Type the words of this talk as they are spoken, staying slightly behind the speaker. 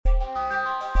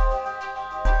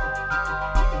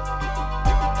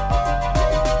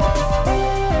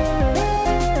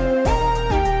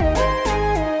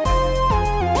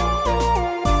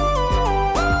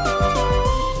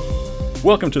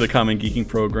Welcome to the Common Geeking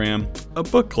Program, a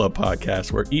book club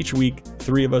podcast where each week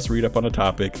 3 of us read up on a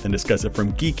topic and discuss it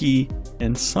from geeky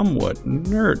and somewhat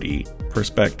nerdy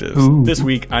perspectives. Ooh. This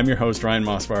week, I'm your host, Ryan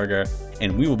Mossbarger,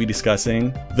 and we will be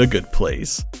discussing The Good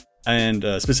Place. And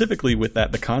specifically with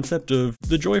that, the concept of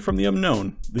the joy from the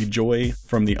unknown. The joy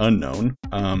from the unknown.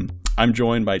 I'm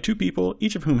joined by 2 people,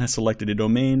 each of whom has selected a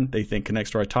domain they think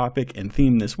connects to our topic and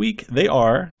theme this week. They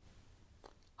are...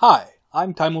 Hi,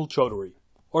 I'm Taimul Chaudhary,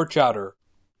 or Chowder,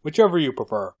 whichever you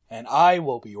prefer, and I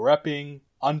will be repping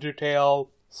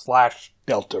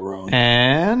Undertale/Deltarune.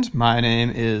 And my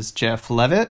name is Jeff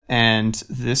Levitt, and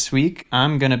this week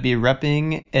I'm going to be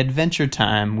repping Adventure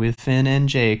Time with Finn and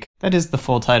Jake. That is the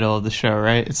full title of the show,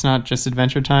 right? It's not just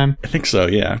Adventure Time? I think so,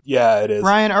 yeah. Yeah, it is.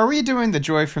 Ryan, are we doing the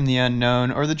joy from the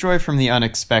unknown or the joy from the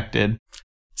unexpected?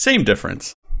 Same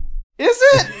difference. Is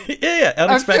it? Yeah,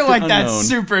 unexpected, I feel like unknown. that's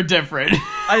super different.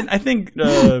 I think,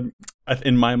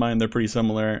 in my mind, they're pretty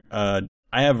similar. I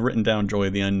have written down Joy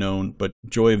of the Unknown, but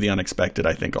Joy of the Unexpected,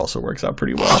 I think, also works out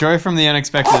pretty well. Joy from the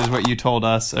unexpected is what you told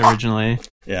us originally.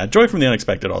 Yeah, Joy from the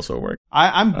Unexpected also works.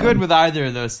 I'm good with either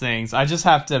of those things. I just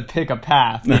have to pick a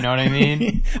path, you know what I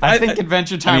mean? I think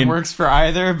Adventure Time works for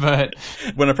either, but...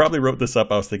 When I probably wrote this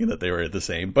up, I was thinking that they were the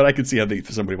same, but I could see how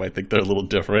somebody might think they're a little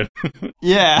different.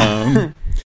 Yeah.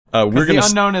 We're the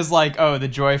unknown is like, the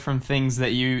joy from things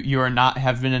that you are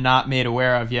have been not made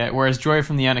aware of yet. Whereas joy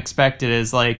from the unexpected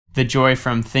is like the joy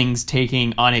from things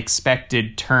taking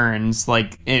unexpected turns.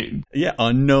 Yeah,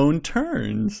 unknown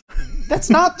turns. That's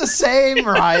not the same,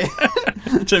 right?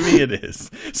 To me, it is.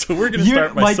 So we're going to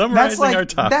start by summarizing our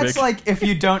topic. That's like if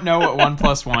you don't know what 1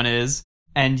 + 1 is,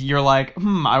 and you're like,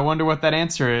 I wonder what that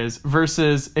answer is.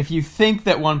 Versus if you think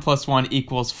that 1 + 1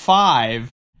 = 5.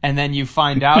 And then you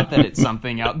find out that it's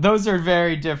something else. Those are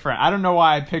very different. I don't know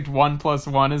why I picked 1 +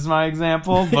 1 as my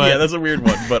example, but... Yeah, that's a weird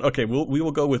one. But okay, we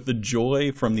will go with the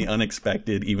joy from the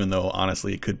unexpected, even though,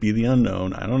 honestly, it could be the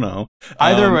unknown. I don't know.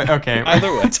 Either way, okay.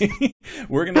 Either way.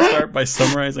 We're going to start by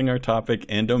summarizing our topic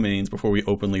and domains before we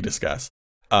openly discuss.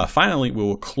 Finally, we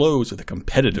will close with a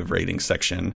competitive rating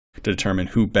section to determine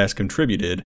who best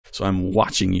contributed. So I'm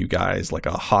watching you guys like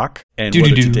a hawk, and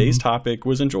whether today's topic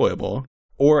was enjoyable.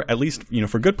 Or at least,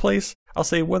 for Good Place, I'll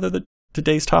say whether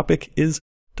today's topic is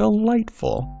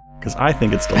delightful. Because I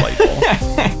think it's delightful.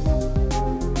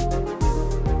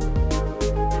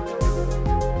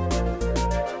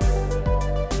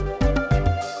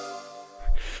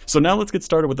 So now let's get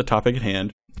started with the topic at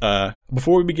hand.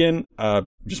 Before we begin,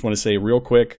 just want to say real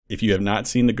quick, if you have not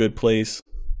seen The Good Place,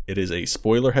 it is a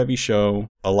spoiler-heavy show.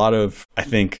 A lot of, I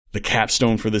think, the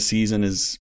capstone for the season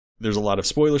is... There's a lot of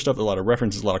spoiler stuff, a lot of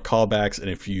references, a lot of callbacks, and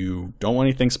if you don't want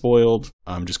anything spoiled,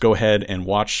 just go ahead and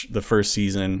watch the first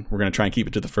season. We're going to try and keep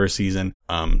it to the first season.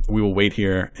 We will wait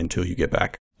here until you get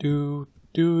back. All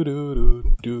right,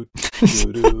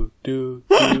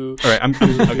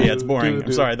 okay, yeah, it's boring.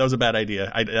 I'm sorry, that was a bad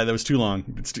idea. That was too long.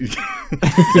 It's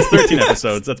 13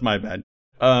 episodes. That's my bad.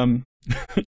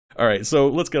 All right, so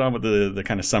let's get on with the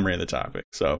kind of summary of the topic.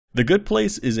 So, The Good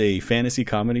Place is a fantasy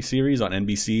comedy series on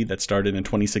NBC that started in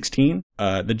 2016.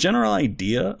 The general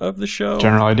idea of the show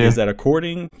is that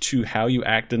according to how you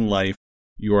act in life,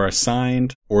 you are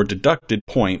assigned or deducted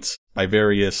points by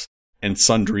various and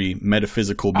sundry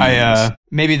metaphysical beings.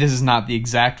 Maybe this is not the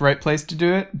exact right place to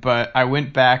do it, but I went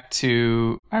and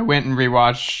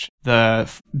rewatched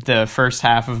the first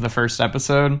half of the first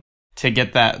episode to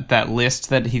get that list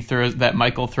that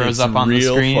Michael throws up on the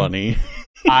screen. It's real funny.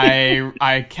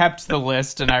 I kept the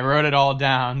list and I wrote it all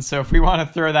down. So if we want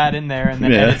to throw that in there and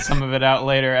then edit some of it out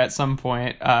later at some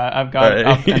point, I've got it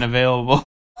up and available.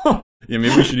 Yeah,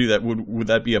 maybe we should do that. Would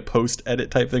that be a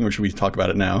post-edit type thing, or should we talk about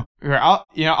it now?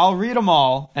 I'll read them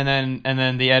all, and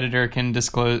then the editor can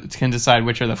decide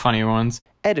which are the funny ones.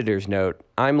 Editor's note: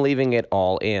 I'm leaving it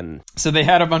all in. So they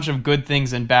had a bunch of good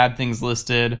things and bad things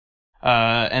listed.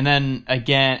 And then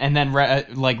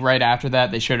right after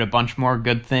that, they showed a bunch more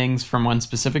good things from one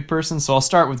specific person. So I'll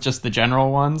start with just the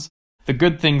general ones. The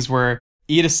good things were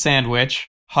eat a sandwich,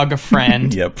 hug a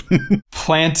friend, yep,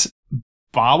 plant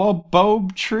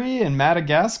baobab tree in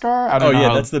Madagascar. I don't know. Oh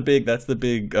yeah, that's the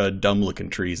big dumb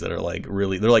looking trees that are like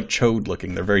they're like chode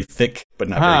looking. They're very thick but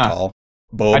not very tall.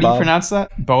 Baobab? How do you pronounce that?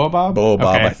 Baobab?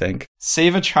 Baobab, okay. I think.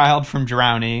 Save a child from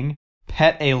drowning,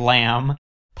 pet a lamb,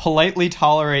 politely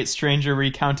tolerate stranger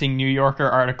recounting New Yorker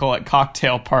article at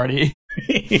cocktail party,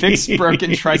 fix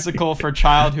broken tricycle for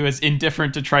child who is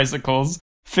indifferent to tricycles,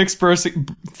 fix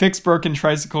broken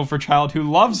tricycle for child who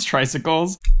loves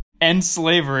tricycles, end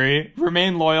slavery,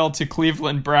 remain loyal to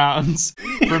Cleveland Browns,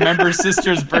 remember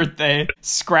sister's birthday,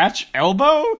 scratch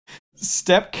elbow,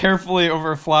 step carefully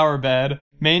over flower bed,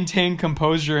 maintain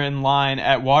composure in line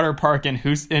at water park in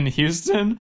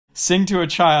Houston, sing to a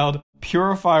child,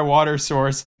 purify water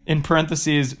source, in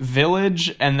parentheses,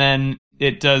 village, and then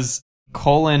it does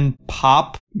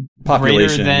pop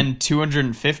greater than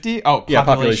 250? Oh, yeah,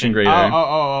 population greater.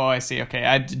 Oh, I see. Okay,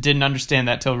 I didn't understand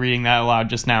that till reading that aloud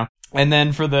just now. And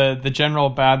then for the general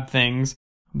bad things,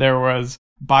 there was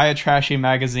buy a trashy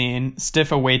magazine,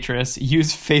 stiff a waitress,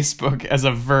 use Facebook as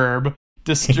a verb,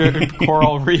 disturb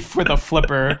coral reef with a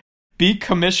flipper, be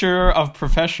commissioner of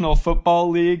professional football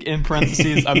league, in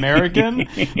parentheses, American,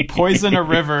 poison a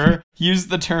river, use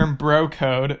the term bro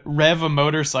code, rev a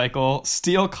motorcycle,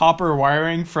 steal copper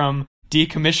wiring from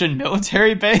decommissioned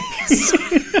military base,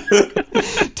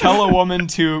 tell a woman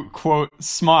to, quote,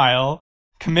 smile,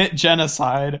 commit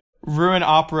genocide, ruin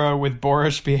opera with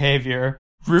boorish behavior,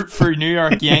 root for New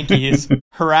York Yankees,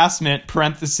 harassment,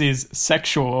 parentheses,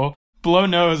 sexual, blow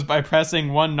nose by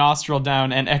pressing one nostril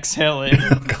down and exhaling,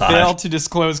 fail to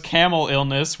disclose camel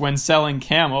illness when selling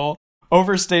camel,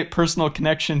 overstate personal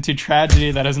connection to tragedy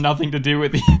that has nothing to do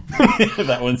with you.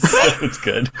 That one's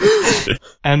good.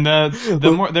 And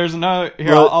there's another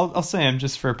here. I'll say them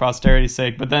just for posterity's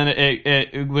sake. But then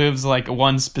it lives like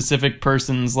one specific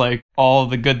person's like all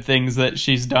the good things that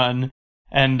she's done,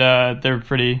 and they're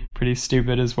pretty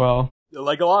stupid as well.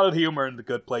 Like, a lot of the humor in The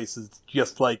Good Place is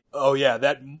just like, oh yeah,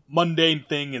 that mundane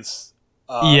thing is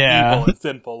evil and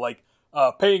sinful. Like,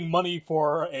 paying money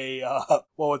for a,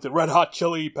 Red Hot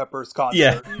Chili Peppers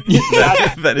concert.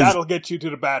 Yeah. That'll get you to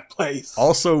the bad place.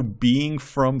 Also, being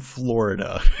from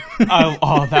Florida.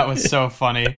 That was so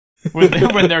funny. When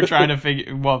they're trying to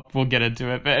figure... Well, we'll get into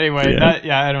it. But anyway,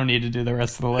 I don't need to do the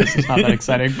rest of the list. It's not that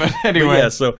exciting. But anyway.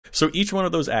 But yeah, so each one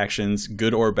of those actions,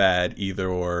 good or bad, either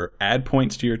or add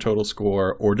points to your total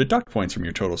score or deduct points from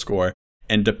your total score.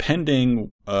 And depending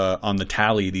on the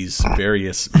tally these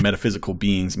various metaphysical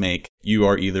beings make, you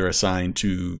are either assigned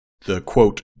to the,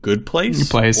 quote, good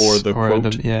place or the,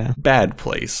 quote, bad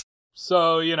place.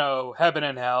 So, heaven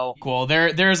and hell. Cool.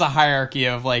 There's a hierarchy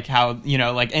of like how,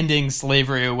 like ending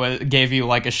slavery gave you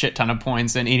like a shit ton of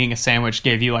points, and eating a sandwich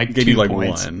gave you like 2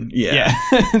 points. 1. Yeah.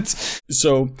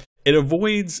 So it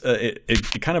avoids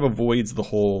it kind of avoids the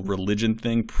whole religion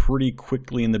thing pretty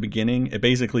quickly in the beginning.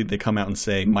 They come out and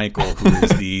say Michael, who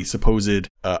is the supposed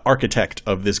architect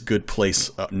of this good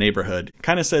place neighborhood,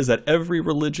 kind of says that every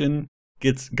religion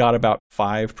got about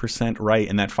 5% right,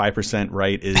 and that 5%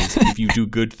 right is if you do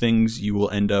good things, you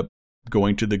will end up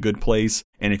going to the good place,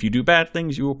 and if you do bad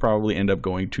things, you will probably end up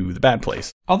going to the bad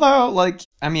place. Although,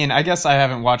 I guess I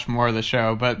haven't watched more of the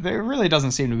show, but there really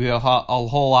doesn't seem to be a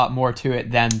whole lot more to it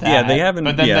than that. Yeah, they haven't.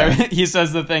 But then he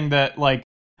says the thing that,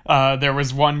 there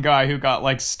was one guy who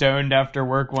got, stoned after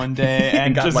work one day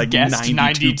and got, just guessed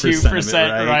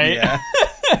 92% right. Yeah.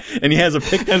 And he has a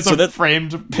picture. There's a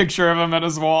framed picture of him at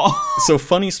his wall. So,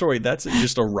 funny story, that's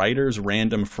just a writer's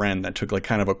random friend that took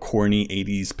kind of a corny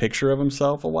 80s picture of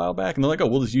himself a while back. And they're like, oh,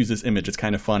 we'll just use this image. It's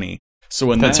kind of funny. So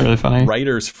when that's really funny.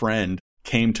 Writer's friend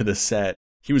came to the set,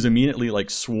 he was immediately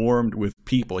swarmed with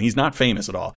people. He's not famous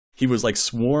at all. He was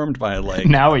swarmed by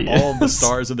now he all the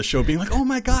stars of the show being like, oh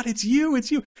my God, it's you.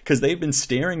 Because they've been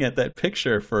staring at that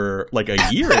picture for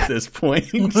a year at this point.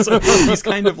 So he's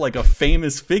kind of like a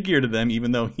famous figure to them,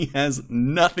 even though he has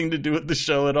nothing to do with the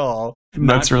show at all.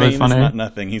 That's really funny. Not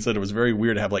nothing. He said it was very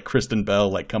weird to have Kristen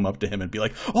Bell come up to him and be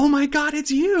like, oh my God,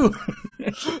 it's you.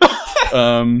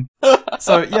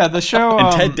 So yeah, the show.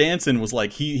 And Ted Danson was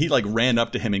he ran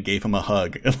up to him and gave him a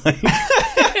hug.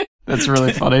 That's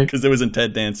really funny. Because it was in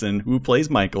Ted Danson, who plays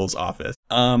Michael's office.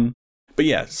 But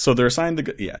yeah, so they're assigned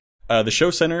the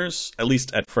show centers, at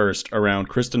least at first, around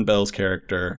Kristen Bell's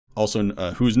character, also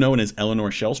who's known as Eleanor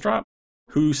Shellstrop,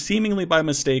 who seemingly by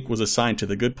mistake was assigned to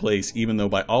the good place, even though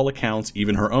by all accounts,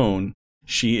 even her own,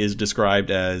 she is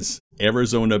described as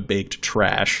Arizona baked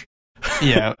trash.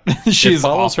 Yeah, she's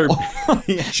awful.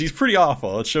 Yeah, she's pretty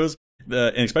awful. It shows,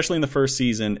 and especially in the first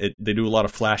season, they do a lot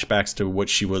of flashbacks to what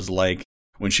she was like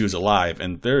when she was alive,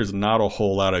 and there's not a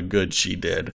whole lot of good she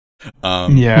did.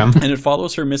 And it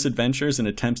follows her misadventures and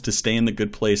attempts to stay in the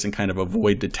good place and kind of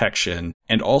avoid detection,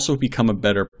 and also become a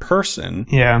better person.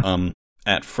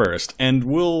 At first, and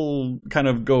we'll kind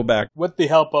of go back with the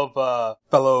help of a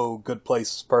fellow good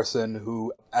place person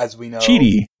who, as we know,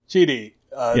 Chidi, Chidi,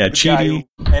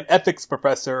 an ethics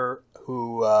professor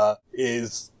who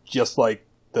is just the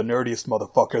nerdiest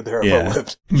motherfucker there ever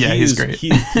lived. Yeah, he's great.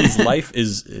 His life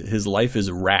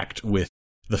is racked with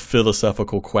the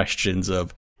philosophical questions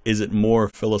of, is it more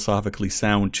philosophically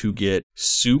sound to get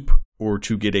soup or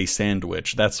to get a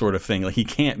sandwich? That sort of thing. He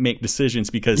can't make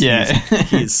decisions because he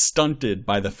is stunted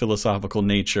by the philosophical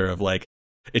nature of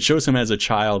it shows him as a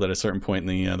child at a certain point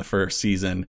in the first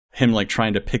season, him like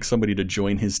trying to pick somebody to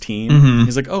join his team. Mm-hmm.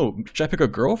 He's like, oh, should I pick a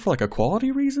girl for like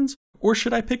equality reasons? Or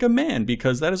should I pick a man?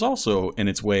 Because that is also in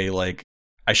its way like,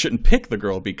 I shouldn't pick the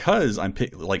girl because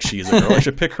she is a girl. I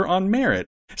should pick her on merit.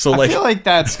 So I feel like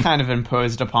that's kind of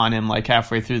imposed upon him like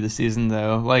halfway through the season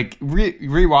though. Like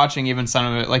rewatching even some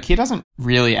of it, like he doesn't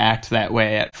really act that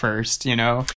way at first, you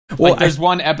know? Well, like there's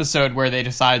one episode where they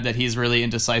decide that he's really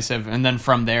indecisive, and then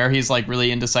from there he's like really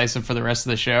indecisive for the rest of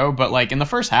the show. But like in the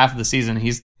first half of the season,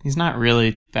 he's not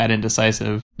really that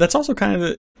indecisive. That's also kind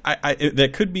of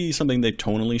that could be something they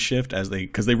tonally shift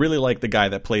because they really like the guy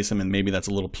that plays him, and maybe that's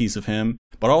a little piece of him.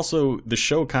 But also, the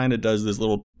show kind of does this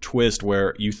little twist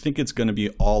where you think it's going to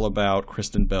be all about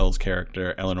Kristen Bell's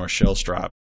character, Eleanor Shellstrop,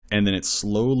 and then it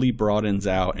slowly broadens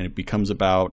out, and it becomes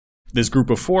about this group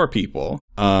of 4 people,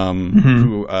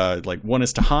 who, like, one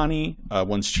is Tahani,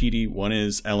 one's Chidi, one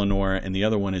is Eleanor, and the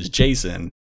other one is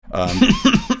Jason.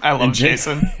 I love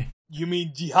Jason. You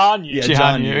mean Jihanyu? Yeah,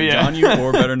 Jihanyu,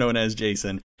 or better known as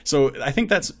Jason. So I think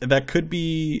that could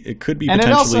be and potentially. And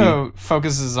it also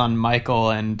focuses on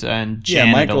Michael and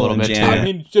Janet a little bit too. I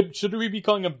mean, should we be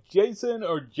calling him Jason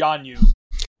or Jihanyu?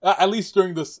 At least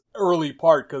during this early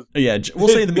part, because we'll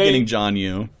say at the beginning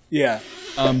Jihanyu. Yeah.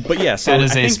 But yeah, so that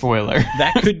is a spoiler.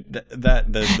 That could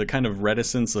the kind of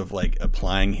reticence of like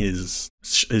applying his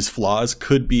flaws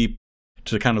could be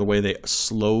to kind of the way they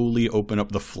slowly open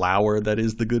up the flower that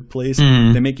is The Good Place.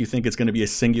 They make you think it's going to be a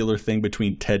singular thing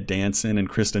between Ted Danson and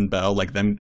Kristen Bell, like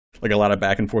them, like a lot of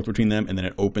back and forth between them, and then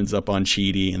it opens up on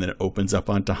Chidi, and then it opens up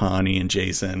on Tahani and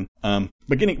Jason. But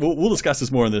we'll discuss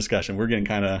this more in the discussion. We're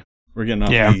getting off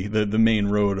the main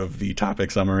road of the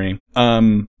topic summary.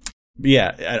 I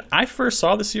first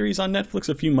saw the series on Netflix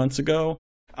a few months ago.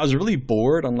 I was really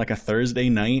bored on like a Thursday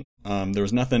night. There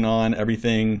was nothing on,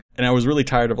 everything. And I was really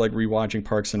tired of like rewatching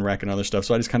Parks and Rec and other stuff.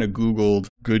 So I just kind of Googled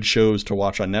good shows to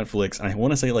watch on Netflix. And I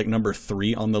want to say like number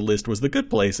 3 on the list was The Good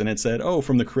Place. And it said,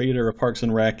 from the creator of Parks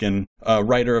and Rec and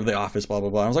writer of The Office, blah, blah,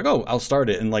 blah. I was like, I'll start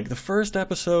it. And like the first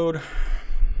episode,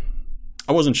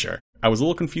 I wasn't sure. I was a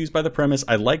little confused by the premise.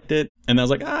 I liked it. And I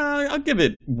was like, I'll give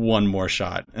it one more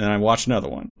shot. And then I watched another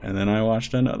one. And then I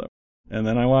watched another. And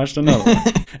then I watched another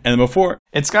one. And before...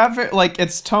 It's got,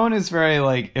 its tone is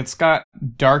very, it's got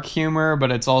dark humor,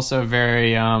 but it's also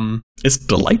very, It's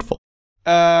delightful.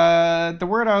 The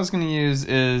word I was going to use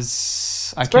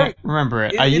is... I can't remember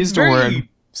it. I used a word...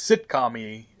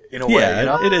 sitcom-y in a way.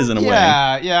 Yeah, it is in a way.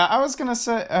 Yeah, I was going to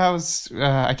say...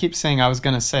 I keep saying I was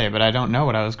going to say, but I don't know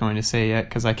what I was going to say yet,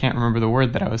 because I can't remember the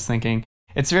word that I was thinking.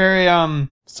 It's very,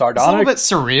 sardonic? It's a little bit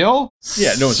surreal.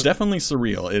 Yeah, no, it's definitely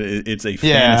surreal. It's a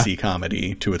fantasy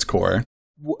comedy to its core.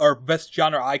 Our best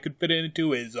genre I could fit it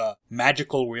into is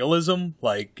magical realism.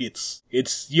 Like, it's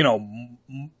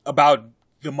about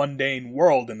the mundane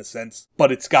world in a sense,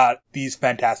 but it's got these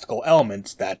fantastical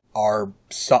elements that are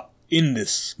in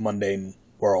this mundane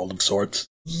world of sorts.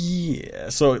 Yeah,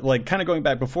 so like kind of going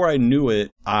back before I knew it,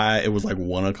 it was like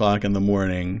 1 o'clock in the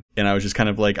morning, and I was just kind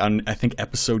of like on I think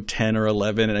episode 10 or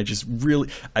 11, and I just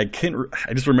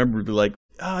remember to be like,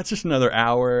 it's just another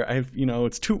hour.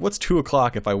 What's 2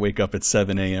 o'clock if I wake up at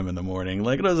 7 a.m. in the morning?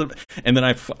 Like it doesn't. And then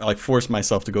I forced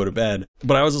myself to go to bed.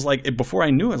 But I was just like, before I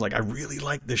knew it, I was like, I really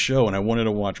liked this show, and I wanted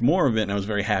to watch more of it. And I was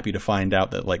very happy to find out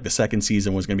that like the second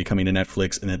season was going to be coming to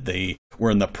Netflix, and that they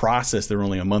were in the process. They were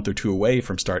only a month or 2 away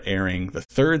from start airing the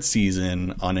 3rd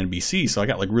season on NBC. So I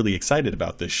got like really excited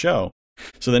about this show.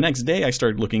 So the next day I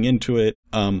started looking into it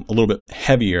a little bit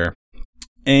heavier.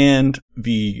 And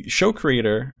the show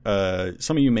creator,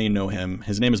 some of you may know him.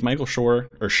 His name is Michael Schur.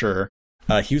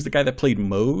 He was the guy that played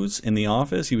Mose in The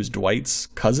Office. He was Dwight's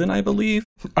cousin, I believe.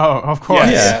 Oh, of course.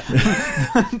 Yeah.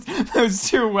 Those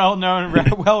 2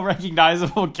 well-known,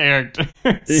 well-recognizable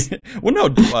characters. Well, no,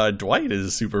 Dwight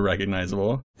is super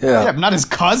recognizable. Yeah, but not his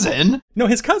cousin. No,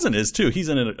 his cousin is, too. He's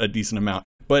in a decent amount.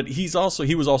 But he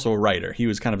was also a writer. He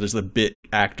was kind of just a bit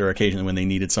actor occasionally when they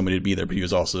needed somebody to be there, but he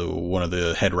was also one of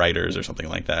the head writers or something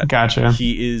like that. Gotcha.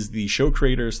 He is the show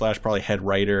creator / probably head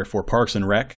writer for Parks and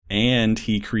Rec, and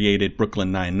he created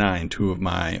Brooklyn Nine-Nine, 2 of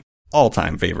my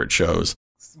all-time favorite shows.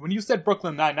 When you said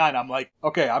Brooklyn Nine-Nine, I'm like,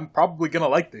 okay, I'm probably going to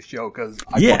like this show because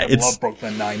I love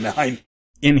Brooklyn Nine-Nine.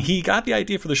 And he got the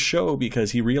idea for the show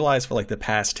because he realized for like the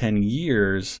past 10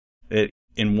 years that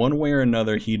in one way or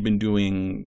another he'd been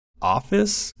doing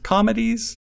office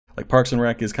comedies. Like Parks and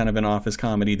Rec is kind of an office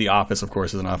comedy. The Office, of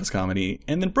course, is an office comedy.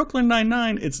 And then Brooklyn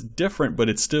Nine-Nine, it's different, but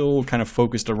it's still kind of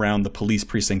focused around the police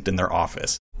precinct in their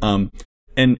office.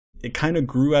 And it kind of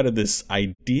grew out of this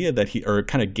idea that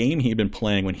kind of game he'd been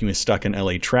playing when he was stuck in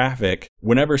LA traffic.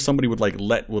 Whenever somebody would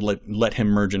let him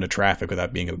merge into traffic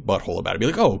without being a butthole about it, be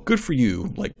like, oh, good for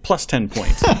you, like plus 10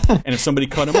 points. And if somebody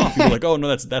cut him off, he'd be like, oh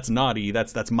no, that's naughty,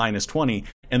 that's minus 20.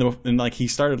 And like he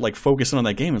started like focusing on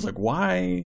that game. It's like,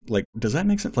 why? Like, does that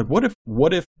make sense? Like, what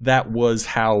if that was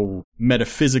how,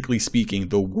 metaphysically speaking,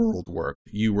 the world worked?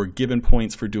 You were given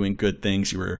points for doing good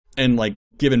things. And like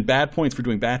given bad points for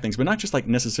doing bad things, but not just like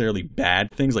necessarily bad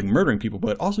things like murdering people,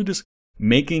 but also just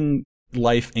making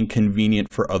life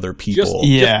inconvenient for other people.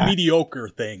 Just mediocre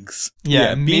things.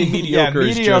 Being mediocre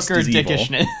is just as evil.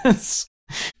 Dickishness.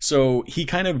 So he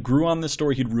kind of grew on this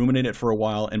story. He'd ruminate it for a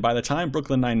while. And by the time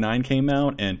Brooklyn Nine-Nine came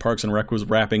out and Parks and Rec was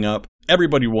wrapping up,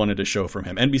 everybody wanted a show from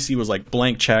him. NBC was like,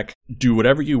 blank check, do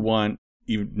whatever you want.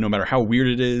 No matter how weird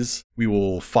it is, we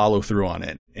will follow through on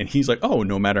it. And he's like, oh,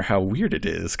 no matter how weird it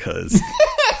is, because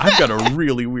I've got a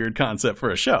really weird concept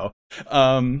for a show.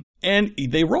 And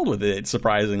they rolled with it,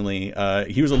 surprisingly.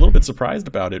 He was a little bit surprised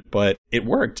about it, but it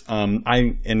worked.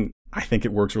 I think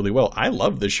it works really well. I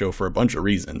love this show for a bunch of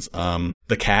reasons.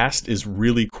 The cast is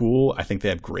really cool. I think they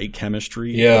have great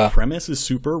chemistry. Yeah. The premise is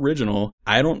super original.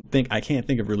 I can't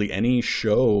think of really any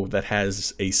show that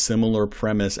has a similar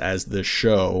premise as this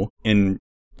show in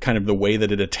kind of the way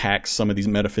that it attacks some of these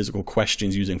metaphysical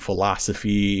questions using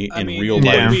philosophy in real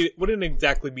life. It wouldn't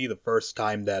exactly be the first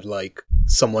time that like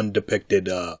someone depicted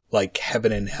like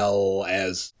heaven and hell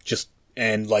as just,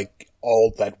 and like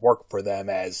all that work for them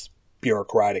as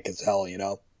bureaucratic as hell, you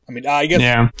know? I mean, I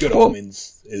guess Good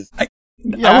Omens is...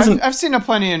 I've seen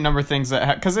a number of things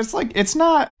that because it's like it's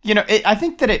not, you know, I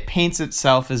think that it paints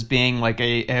itself as being like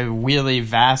a really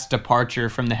vast departure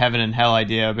from the heaven and hell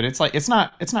idea, but it's like it's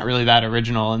not really that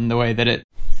original in the way that it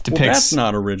depicts. Well, that's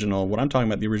not original. What I'm talking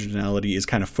about, the originality, is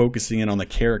kind of focusing in on the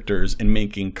characters and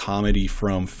making comedy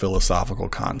from philosophical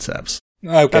concepts.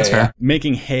 Okay, that's fair.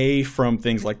 Making hay from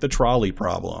things like the trolley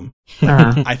problem.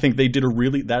 Uh-huh. I think they did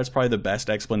that's probably the best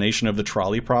explanation of the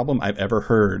trolley problem I've ever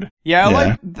heard. Yeah,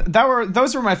 like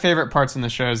those were my favorite parts in the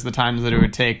shows, the times that it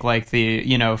would take like the,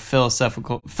 you know,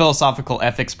 philosophical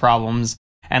ethics problems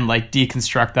and like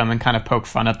deconstruct them and kind of poke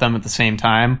fun at them at the same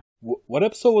time. What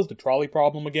episode was the trolley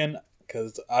problem again?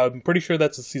 Because I'm pretty sure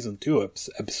that's a season 2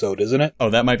 episode, isn't it? Oh,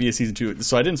 that might be a season 2.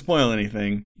 So I didn't spoil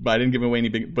anything, but I didn't give away any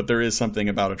but there is something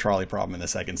about a trolley problem in the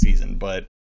second season. But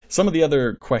some of the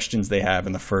other questions they have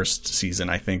in the first season,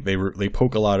 I think they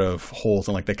poke a lot of holes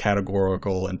in like the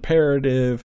categorical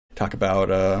imperative, talk about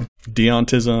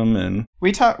deontism, and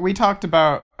we talked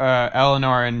about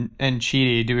Eleanor and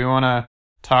Chidi. Do we want to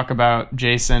talk about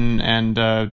Jason and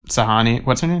Tahani?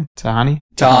 What's her name? Tahani.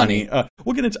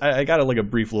 We'll get into. I got a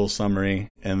brief little summary,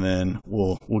 and then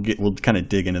we'll kind of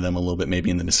dig into them a little bit,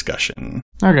 maybe in the discussion.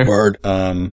 Okay. Word.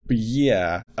 But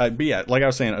yeah, like I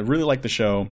was saying, I really like the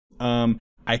show.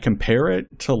 I compare it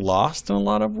to Lost in a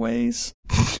lot of ways.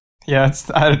 Yeah,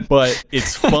 but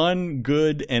it's fun,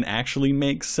 good, and actually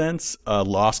makes sense.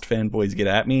 Lost fanboys get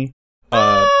at me.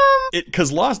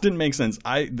 Because Lost didn't make sense.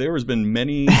 There's been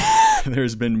many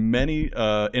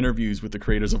interviews with the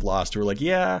creators of Lost who are like,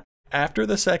 yeah, after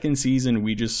the second season,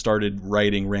 we just started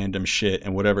writing random shit,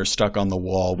 and whatever stuck on the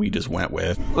wall, we just went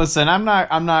with. Listen, I'm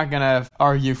not gonna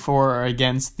argue for or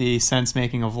against the sense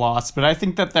making of Lost, but I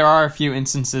think that there are a few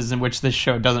instances in which this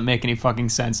show doesn't make any fucking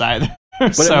sense either.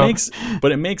 But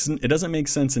it doesn't make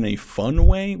sense in a fun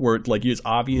way where like it's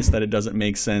obvious that it doesn't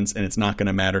make sense and it's not going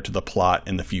to matter to the plot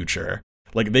in the future.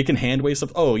 Like, they can hand-wave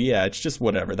stuff. Oh, yeah, it's just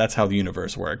whatever. That's how the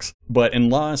universe works. But in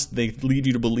Lost, they lead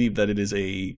you to believe that it is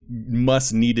a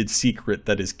must-needed secret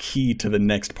that is key to the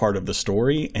next part of the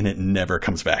story, and it never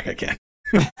comes back again.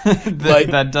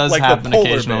 That does happen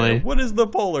occasionally. Bear. What does the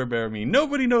polar bear mean?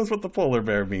 Nobody knows what the polar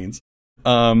bear means.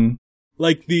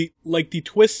 Like the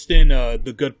twist in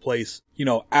The Good Place, you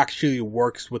know, actually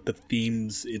works with the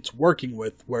themes it's working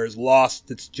with, whereas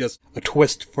Lost, it's just a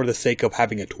twist for the sake of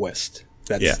having a twist.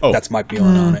 That's my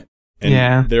feeling on it.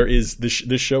 And there is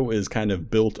this show is kind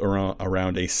of built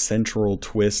around a central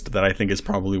twist that I think is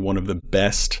probably one of the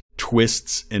best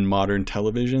twists in modern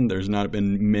television. There's not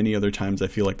been many other times I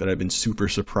feel like that I've been super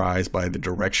surprised by the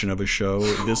direction of a show.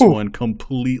 This one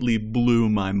completely blew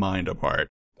my mind apart.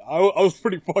 I was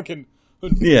pretty fucking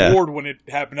bored when it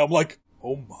happened. I'm like,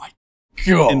 oh my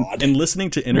God. And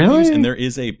listening to interviews, really? And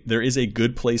there is a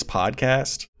Good Place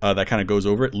podcast that kind of goes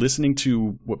over it. Listening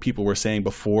to what people were saying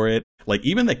before it, like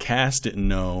even the cast didn't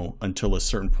know until a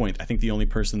certain point. I think the only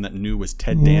person that knew was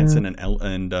Ted Danson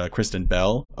and Kristen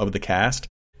Bell of the cast.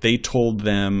 They told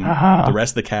them the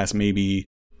rest of the cast maybe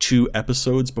 2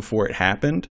 episodes before it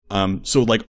happened. So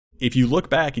like if you look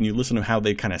back and you listen to how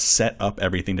they kind of set up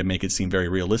everything to make it seem very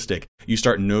realistic, you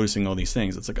start noticing all these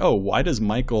things. It's like, oh, why does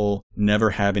Michael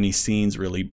never have any scenes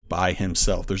really by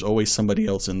himself? There's always somebody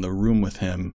else in the room with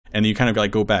him. And you kind of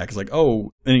like go back. It's like,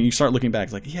 oh, and you start looking back.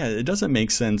 It's like, yeah, it doesn't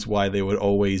make sense why they would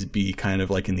always be kind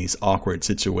of like in these awkward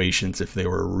situations if they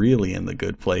were really in the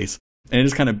good place. And it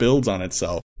just kind of builds on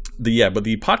itself. But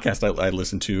the podcast I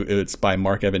listen to, it's by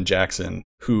Mark Evan Jackson,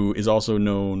 who is also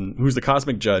known, who's the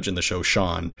cosmic judge in the show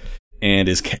Sean, and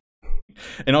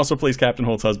also plays Captain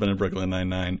Holt's husband in Brooklyn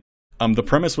Nine-Nine. The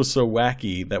premise was so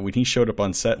wacky that when he showed up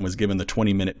on set and was given the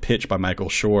 20-minute pitch by Michael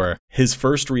Schur, his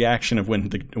first reaction of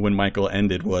when Michael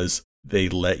ended was, "They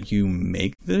let you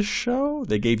make this show?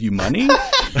 They gave you money?"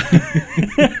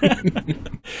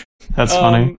 That's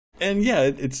funny. And yeah,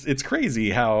 it's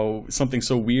crazy how something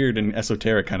so weird and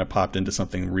esoteric kind of popped into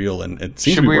something real, and it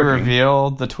seems to be working. Should we reveal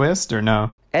the twist or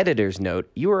no? Editor's note,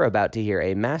 you are about to hear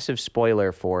a massive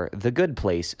spoiler for The Good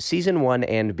Place, Season 1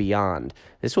 and beyond.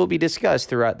 This will be discussed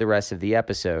throughout the rest of the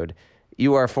episode.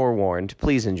 You are forewarned.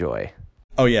 Please enjoy.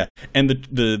 Oh, yeah. And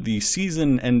the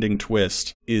season-ending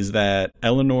twist is that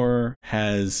Eleanor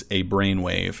has a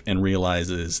brainwave and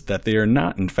realizes that they are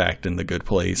not, in fact, in the good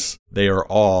place. They are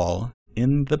all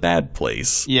in the bad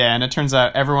place. Yeah, and it turns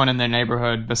out everyone in their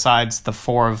neighborhood, besides the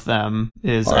 4 of them,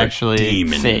 is actually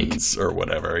demons fake. Or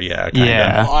whatever. Yeah, kind of.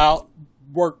 Yeah. I'll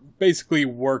basically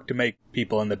work to make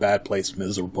people in the bad place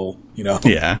miserable, you know?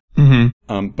 Yeah.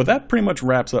 Mm-hmm. But that pretty much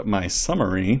wraps up my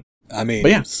summary. I mean,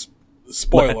 yeah.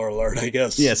 Spoiler alert, I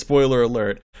guess. Yeah, spoiler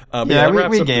alert. Yeah,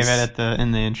 we gave it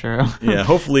in the intro. Yeah,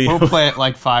 hopefully we'll play it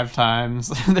like 5 times.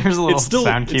 There's a little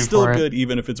sound cue for it. It's still good,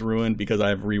 even if it's ruined, because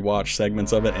I've rewatched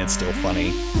segments of it, and it's still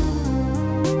funny.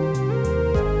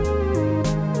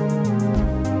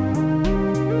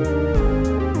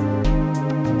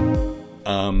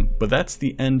 But that's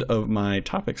the end of my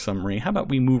topic summary. How about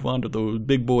we move on to those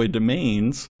big boy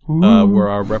domains, where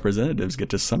our representatives get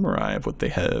to summarize what they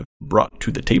have brought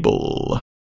to the table.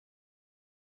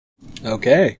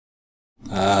 Okay.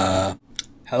 Hello.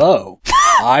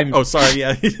 Oh, sorry,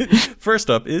 yeah. First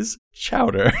up is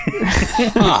Chowder.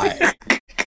 Hi.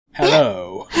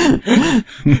 Hello.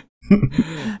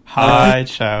 Hi,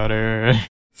 Chowder.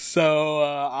 So,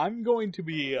 I'm going to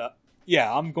be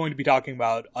talking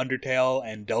about Undertale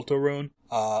and Deltarune.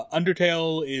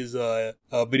 Undertale is a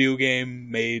video game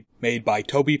made by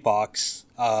Toby Fox.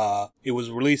 It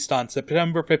was released on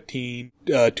September 15,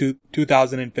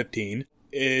 2015.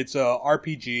 It's a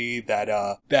RPG that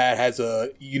has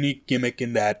a unique gimmick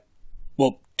in that,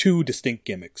 well, 2 distinct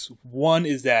gimmicks. One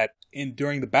is that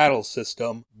during the battle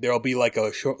system, there'll be like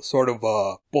a sort of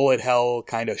a bullet hell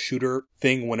kind of shooter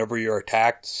thing whenever you're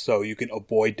attacked, so you can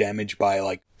avoid damage by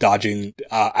like dodging,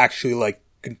 actually like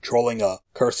controlling a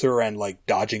cursor and like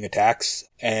dodging attacks.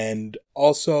 And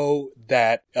also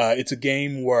that it's a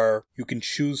game where you can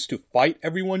choose to fight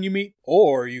everyone you meet,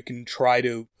 or you can try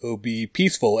to be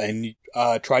peaceful and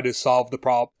try to solve the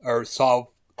problem or solve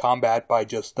combat by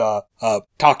just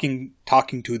talking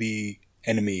to the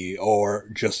enemy, or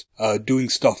just doing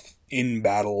stuff in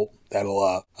battle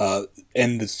that'll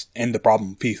end the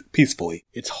problem peacefully.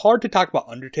 It's hard to talk about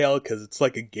Undertale because it's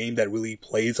like a game that really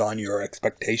plays on your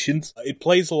expectations. It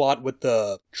plays a lot with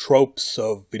the tropes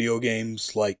of video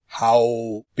games, like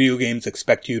how video games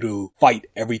expect you to fight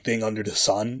everything under the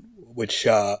sun, which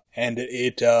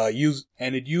it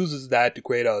uses that to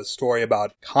create a story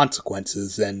about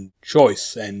consequences and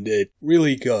choice, and it's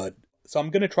really good. So I'm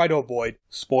going to try to avoid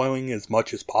spoiling as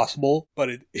much as possible, but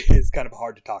it is kind of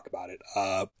hard to talk about it.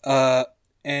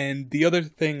 And the other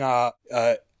thing,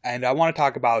 and I want to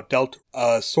talk about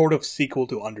sort of sequel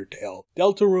to Undertale.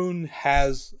 Deltarune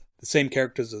has the same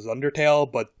characters as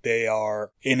Undertale, but they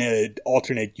are in an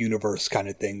alternate universe kind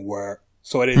of thing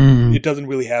it doesn't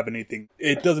really have anything.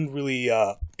 It doesn't really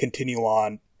continue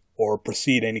on or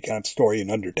proceed any kind of story in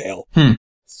Undertale.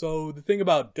 So the thing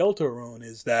about Deltarune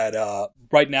is that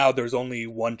right now there's only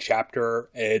 1 chapter.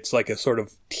 It's like a sort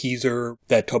of teaser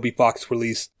that Toby Fox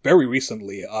released very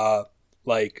recently.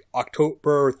 Like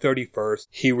October 31st,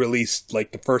 he released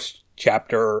like the first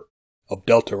chapter of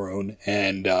Deltarune,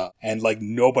 and like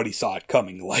nobody saw it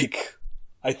coming. Like,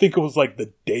 I think it was like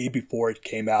the day before it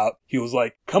came out, he was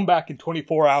like, come back in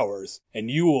 24 hours and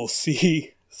you will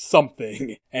see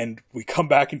something. And we come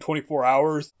back in 24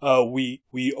 hours, we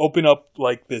open up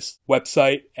like this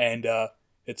website, and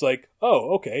it's like,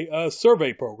 oh, okay, a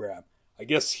survey program. I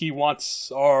guess he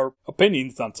wants our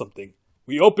opinions on something.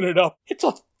 We open it up, it's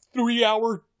a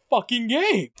 3-hour fucking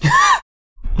game.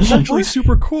 It's actually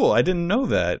super cool. I didn't know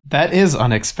that. That is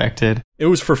unexpected. It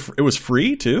was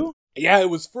free too? Yeah, it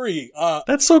was free.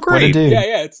 That's so great.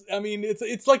 Yeah.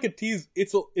 It's like a tease.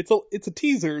 It's a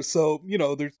teaser. So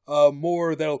there's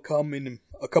more that'll come in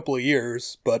a couple of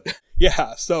years. But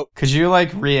yeah, so could you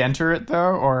like re-enter it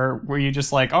though, or were you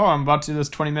just like, oh, I'm about to do this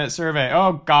 20-minute survey.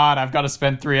 Oh God, I've got to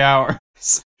spend 3 hours.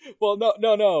 Well,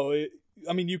 no.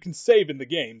 You can save in the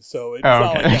game, so it's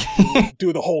not like you have to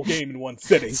do the whole game in one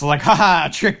sitting. It's like, haha,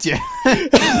 tricked you.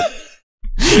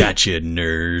 Gotcha,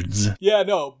 nerds. Yeah,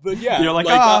 no, but yeah. You're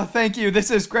like, thank you,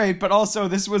 this is great, but also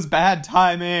this was bad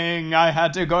timing. I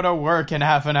had to go to work in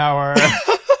half an hour.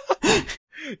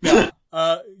 No.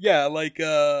 I'm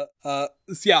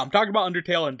talking about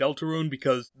Undertale and Deltarune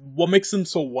because what makes them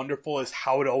so wonderful is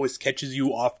how it always catches you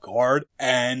off guard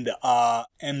and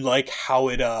like how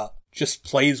it just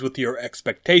plays with your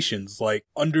expectations. Like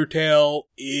Undertale,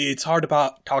 it's hard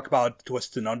to talk about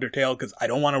twists in Undertale because I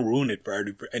don't want to ruin it for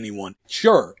anyone.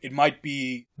 Sure, it might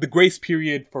be the grace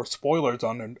period for spoilers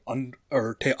on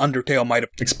Undertale might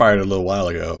have expired a little while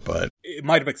ago, but it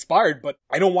might have expired, but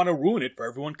I don't want to ruin it for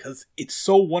everyone because it's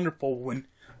so wonderful when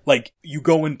like you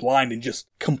go in blind and just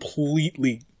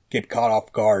completely get caught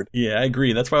off guard. Yeah, I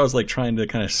agree. That's why I was like trying to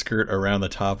kind of skirt around the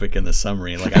topic in the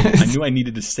summary. Like I knew I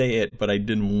needed to say it, but I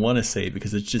didn't want to say it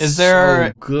because it's just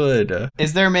so good.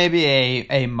 Is there maybe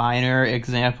a minor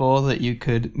example that you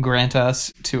could grant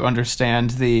us to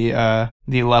understand the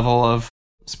level of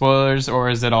spoilers, or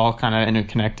is it all kind of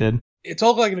interconnected? It's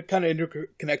all like kind of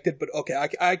interconnected, but okay,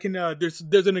 I can, there's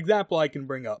an example I can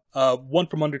bring up. One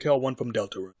from Undertale, one from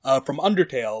Deltarune. From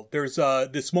Undertale, there's,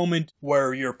 this moment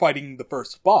where you're fighting the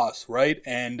first boss, right?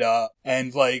 And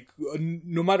like,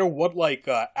 no matter what, like,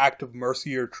 act of mercy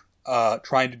you're,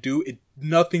 trying to do,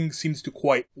 nothing seems to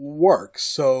quite work.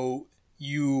 So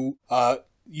you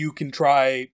can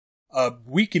try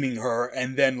weakening her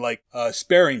and then like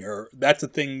sparing her. That's a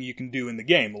thing you can do in the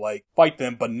game, like fight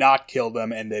them but not kill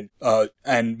them and then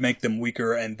and make them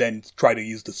weaker and then try to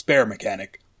use the spare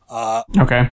mechanic.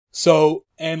 Okay. So,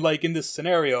 and like in this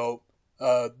scenario,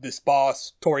 this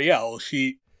boss Toriel,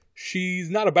 she's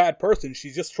not a bad person.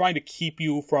 She's just trying to keep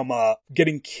you from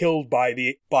getting killed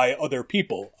by other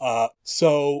people.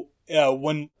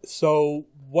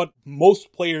 What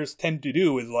most players tend to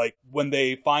do is, like, when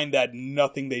they find that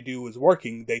nothing they do is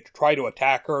working, they try to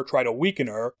attack her, try to weaken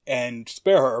her, and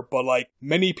spare her, but, like,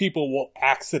 many people will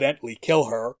accidentally kill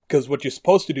her, because what you're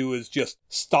supposed to do is just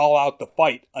stall out the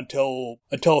fight until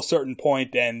a certain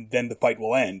point, and then the fight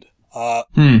will end.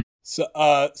 So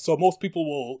most people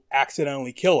will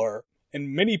accidentally kill her,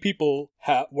 and many people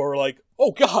were like,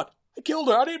 oh god, I killed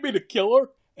her, I didn't mean to kill her,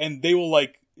 and they will,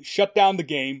 like, shut down the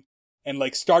game, and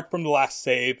like start from the last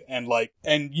save and go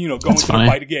into the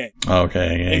fight again.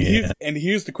 Okay. And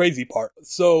here's the crazy part.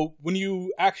 So when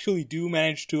you actually do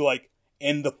manage to like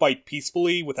end the fight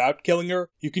peacefully without killing her,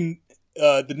 you can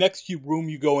the next room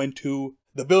you go into,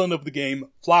 the villain of the game,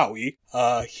 Flowey,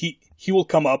 he will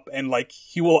come up and like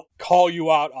he will call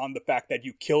you out on the fact that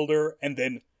you killed her and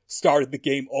then started the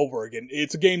game over again.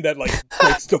 It's a game that like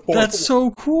breaks the fourth. That's so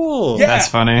cool. Yeah. That's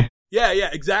funny. Yeah,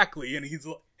 exactly. And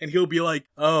he'll be like,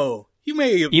 oh, you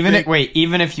may have even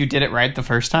if you did it right the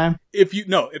first time? If you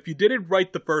did it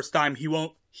right the first time,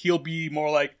 he'll be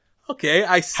more like, okay,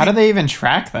 I see. How do they even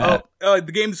track that?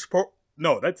 The game's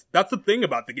that's the thing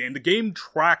about the game. The game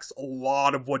tracks a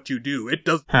lot of what you do. It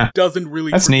doesn't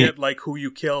really forget neat. Like who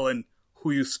you kill and who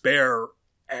you spare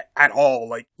at all.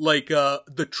 Like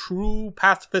the true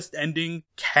pacifist ending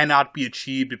cannot be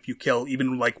achieved if you kill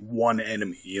even like one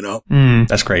enemy, you know?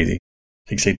 That's crazy.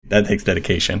 That takes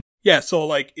dedication. Yeah, so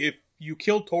like if you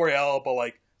kill Toriel but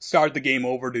like start the game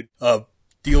over to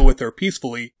deal with her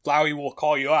peacefully, Flowey will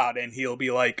call you out and he'll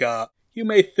be like, you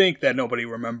may think that nobody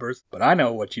remembers, but I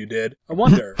know what you did. I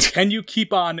wonder, can you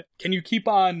keep on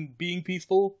being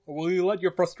peaceful, or will you let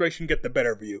your frustration get the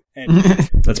better of you? And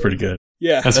that's pretty good.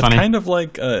 Yeah. That's funny. Kind of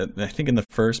like I think in the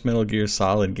first Metal Gear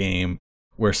Solid game,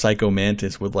 where Psycho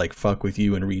Mantis would like fuck with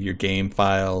you and read your game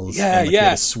files. Yeah, and, like, you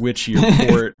had to switch your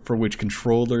port for which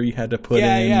controller you had to put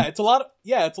in. Yeah, it's a lot of,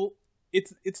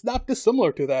 it's not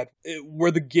dissimilar to that,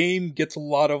 where the game gets a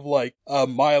lot of like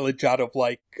mileage out of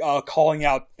like calling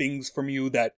out things from you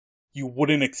that you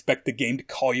wouldn't expect the game to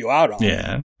call you out on.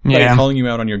 Yeah. Like calling you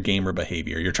out on your gamer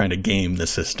behavior. You're trying to game the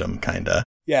system, kinda.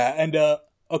 Yeah, and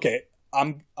okay,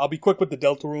 I'll be quick with the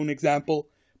Deltarune example,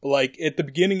 but like at the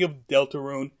beginning of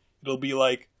Deltarune, it'll be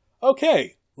like,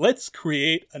 okay, let's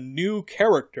create a new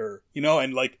character,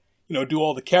 and like, do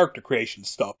all the character creation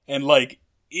stuff. And like,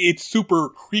 it's super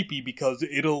creepy because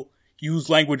it'll use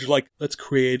language like, let's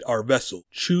create our vessel.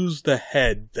 Choose the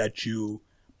head that you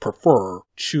prefer.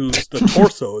 Choose the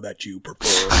torso that you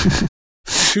prefer.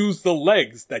 Choose the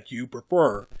legs that you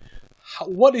prefer.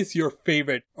 what is your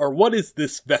favorite, or what is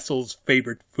this vessel's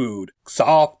favorite food?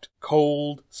 Soft,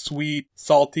 cold, sweet,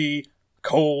 salty,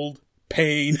 cold,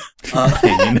 pain.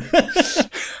 Pain.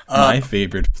 My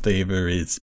favorite flavor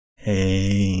is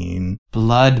pain.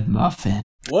 Blood muffin.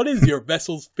 What is your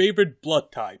vessel's favorite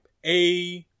blood type?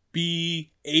 A,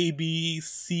 B, AB,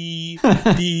 C,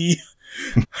 D.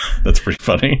 That's pretty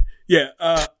funny. Yeah,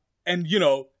 and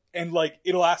like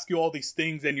it'll ask you all these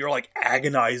things, and you're like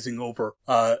agonizing over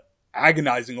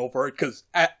it, because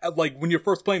like when you're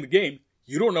first playing the game,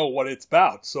 you don't know what it's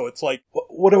about. So it's like,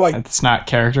 what do I? It's not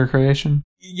character creation.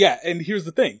 Yeah, and here's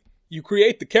the thing: you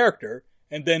create the character,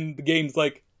 and then the game's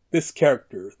like, this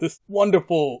character, this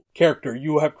wonderful character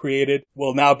you have created,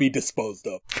 will now be disposed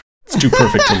of. It's too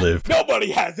perfect to live.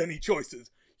 Nobody has any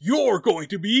choices. You're going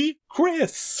to be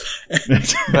Chris.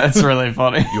 That's really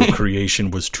funny. Your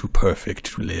creation was too perfect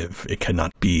to live. It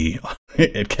cannot be.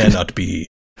 It cannot be.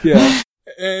 Yeah.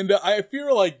 And I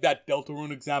feel like that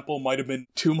Deltarune example might have been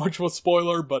too much of a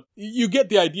spoiler, but you get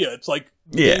the idea. It's like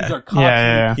games are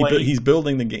constantly playing. He's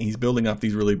building the game. He's building up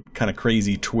these really kind of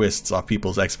crazy twists off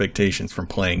people's expectations from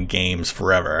playing games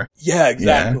forever. Yeah,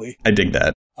 exactly. Yeah, I dig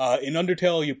that. In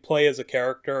Undertale, you play as a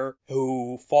character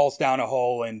who falls down a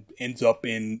hole and ends up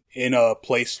in a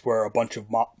place where a bunch of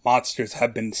monsters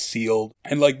have been sealed.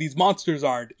 And, like, these monsters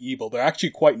aren't evil. They're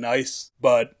actually quite nice,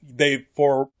 but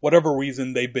for whatever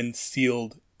reason, they've been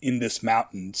sealed in this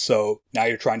mountain. So now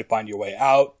you're trying to find your way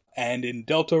out. And in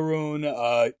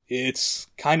Deltarune, it's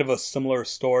kind of a similar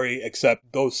story,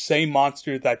 except those same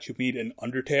monsters that you meet in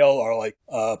Undertale are like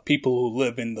people who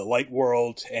live in the light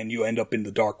world, and you end up in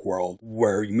the dark world,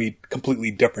 where you meet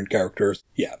completely different characters.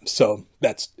 Yeah, so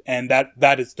that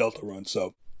is Deltarune.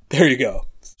 So there you go.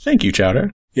 Thank you, Chowder.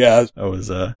 Yeah,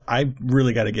 I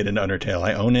really got to get into Undertale.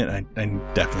 I own it. I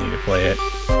definitely need to play it.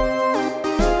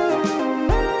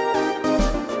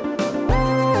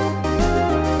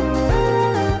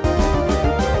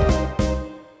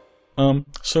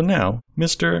 So now,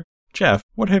 Mr. Jeff,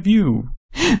 what have you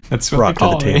brought to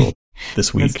the table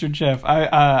this week? Mr. Jeff,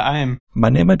 I am. My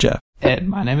name is Jeff.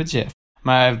 My name is Jeff.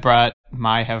 My have brought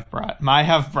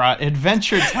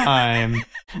Adventure Time.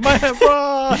 My have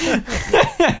brought.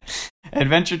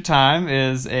 Adventure Time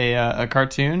is a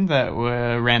cartoon that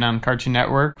ran on Cartoon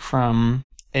Network from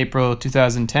April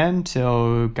 2010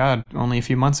 till, only a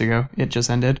few months ago. It just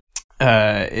ended.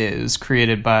 Is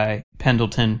created by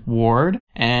Pendleton Ward,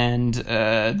 and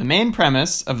the main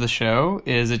premise of the show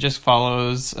is it just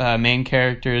follows main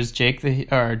characters Jake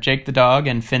the dog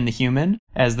and Finn the human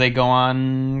as they go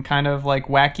on kind of like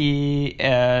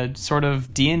wacky sort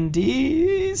of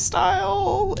D&D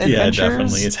style adventures. Yeah,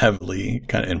 definitely. It's heavily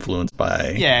kind of influenced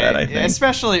by that, I think.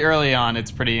 Especially early on,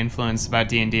 it's pretty influenced by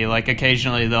D&D. Like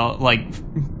occasionally they'll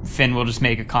Finn will just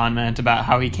make a comment about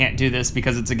how he can't do this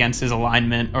because it's against his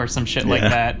alignment or some shit like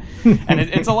that. And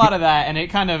it's a lot of that, and it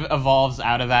kind of evolves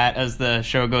out of that as the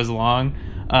show goes along.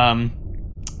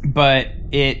 But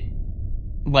it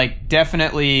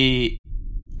definitely,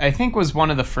 I think, was one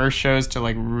of the first shows to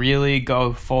really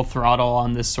go full throttle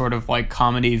on this sort of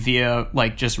comedy via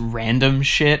just random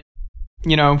shit,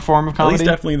 form of comedy. At least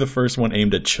definitely the first one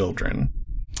aimed at children.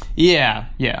 Yeah,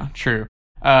 true.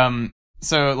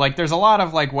 So there's a lot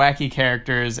of wacky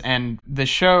characters, and the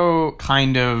show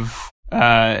kind of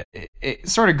it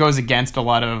sort of goes against a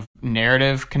lot of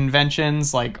narrative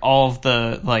conventions. All of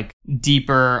the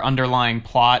deeper underlying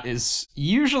plot is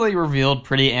usually revealed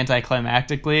pretty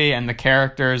anticlimactically, and the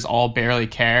characters all barely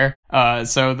care.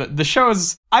 So the show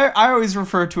is, I always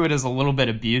refer to it as a little bit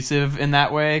abusive in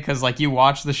that way, because you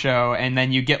watch the show and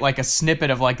then you get a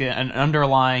snippet of an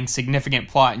underlying significant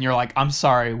plot, and you're like, I'm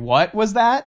sorry, what was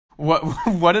that?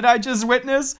 What did I just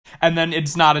witness? And then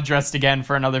it's not addressed again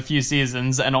for another few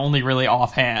seasons, and only really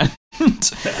offhand.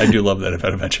 I do love that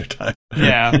about Adventure Time.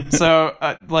 Yeah, so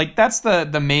that's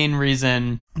the main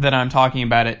reason that I'm talking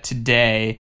about it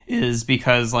today, is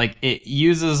because it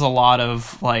uses a lot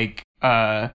of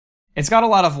it's got a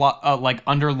lot of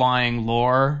underlying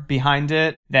lore behind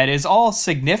it that is all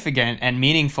significant and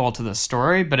meaningful to the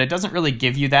story, but it doesn't really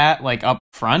give you that up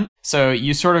front. So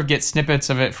you sort of get snippets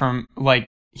of it from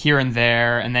here and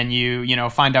there, and then you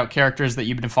find out characters that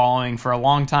you've been following for a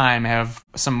long time have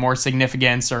some more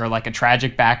significance or a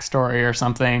tragic backstory or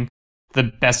something. The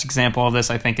best example of this,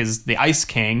 I think, is the Ice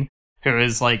King, who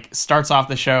is starts off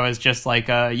the show as just a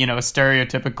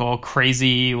stereotypical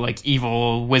crazy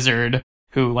evil wizard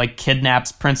who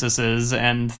kidnaps princesses,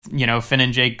 and Finn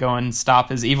and Jake go and stop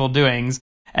his evil doings.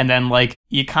 And then,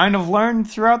 you kind of learn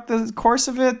throughout the course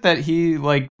of it that he,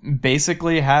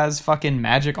 basically has fucking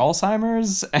magic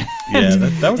Alzheimer's. Yeah,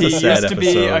 that was a sad episode. He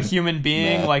used to be a human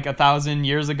being, 1,000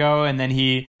 years ago, and then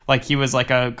he like he was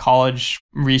like a college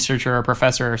researcher or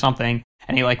professor or something,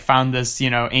 and he like found this,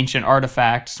 ancient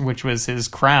artifact, which was his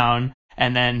crown,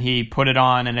 and then he put it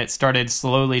on and it started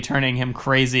slowly turning him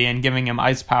crazy and giving him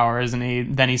ice powers, and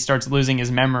he starts losing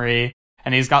his memory,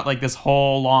 and he's got like this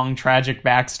whole long tragic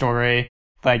backstory,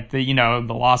 like the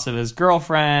loss of his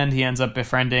girlfriend. He ends up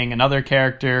befriending another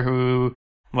character who,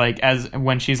 like,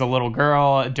 when she's a little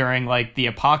girl during like the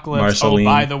apocalypse. Marceline. Oh,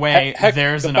 by the way,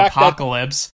 there's an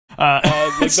apocalypse. Like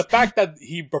the fact that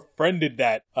he befriended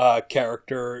that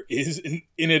character is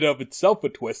in it of itself a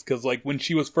twist, because like when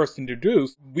she was first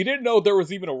introduced, we didn't know there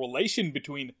was even a relation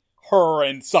between her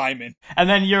and Simon. And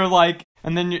then you're like,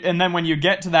 and then when you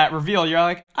get to that reveal, you're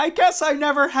like, I guess I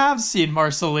never have seen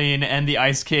Marceline and the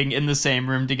Ice King in the same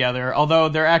room together. Although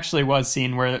there actually was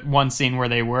one scene where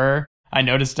they were. I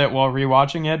noticed it while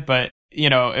rewatching it, but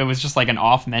it was just like an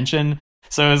off mention.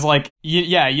 So it was like,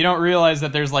 you don't realize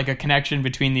that there's like a connection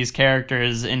between these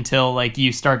characters until like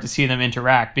you start to see them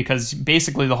interact, because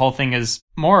basically the whole thing is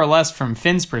more or less from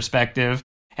Finn's perspective,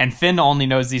 and Finn only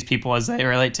knows these people as they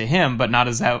relate to him, but not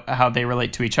as how they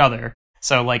relate to each other.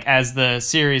 So like as the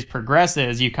series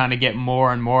progresses, you kind of get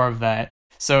more and more of that.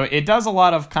 So it does a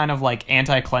lot of kind of like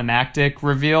anticlimactic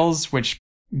reveals, which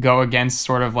go against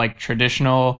sort of like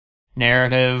traditional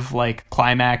narrative, like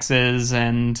climaxes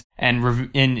and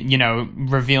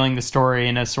revealing the story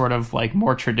in a sort of like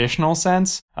more traditional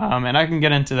sense. And I can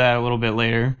get into that a little bit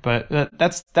later, but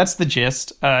that's the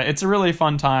gist. It's a really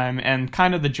fun time, and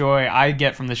kind of the joy I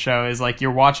get from the show is like you're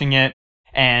watching it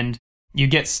and you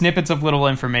get snippets of little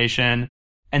information,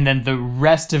 and then the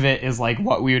rest of it is like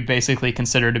what we would basically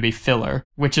consider to be filler,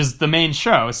 which is the main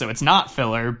show. So it's not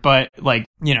filler, but like,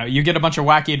 you get a bunch of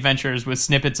wacky adventures with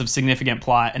snippets of significant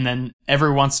plot, and then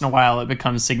every once in a while it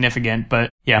becomes significant. But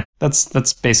yeah,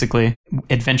 that's basically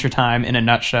Adventure Time in a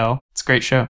nutshell. It's a great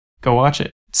show. Go watch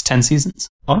it. It's 10 seasons.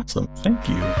 Awesome. Thank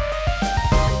you.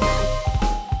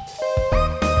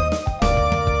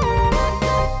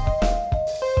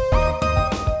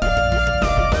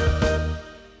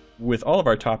 With all of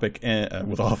our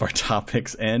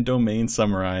topics and domains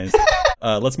summarized,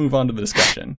 let's move on to the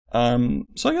discussion.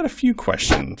 So I got a few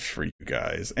questions for you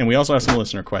guys, and we also have some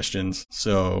listener questions.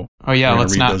 So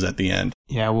let's read those at the end.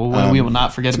 Yeah, well, we will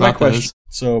not forget about those.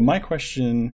 So my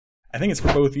question, I think it's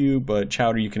for both of you, but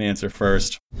Chowder, you can answer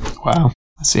first. Wow,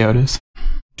 let's see how it is.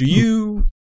 Do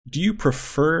you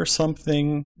prefer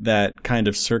something that kind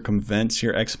of circumvents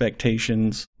your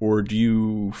expectations, or do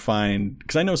you find?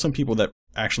 Because I know some people that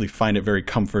actually find it very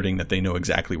comforting that they know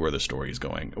exactly where the story is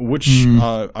going.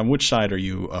 On which side are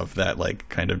you of that, like,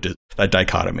 kind of that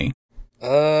dichotomy?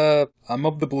 I'm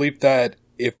of the belief that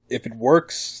if it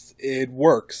works, it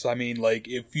works. I mean, like,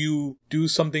 if you do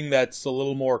something that's a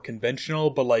little more conventional,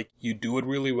 but like you do it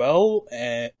really well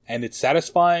and it's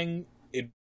satisfying,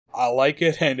 I like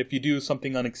it. And if you do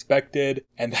something unexpected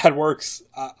and that works,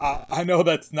 I know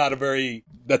that's not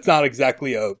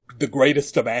exactly the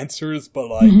greatest of answers, but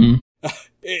like,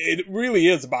 it really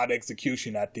is about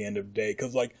execution at the end of the day.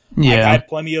 Because like, I've had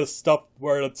plenty of stuff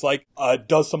where it's like,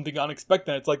 does something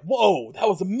unexpected and it's like, whoa, that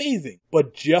was amazing.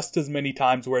 But just as many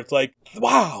times where it's like,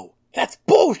 wow, that's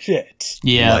bullshit.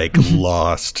 Yeah. Like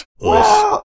Lost.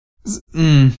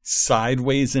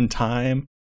 Sideways in Time.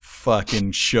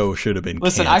 Fucking show should have been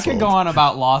Listen, canceled. I could go on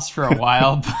about Lost for a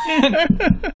while,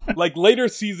 but like later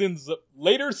seasons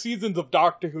of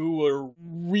Doctor Who were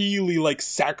really like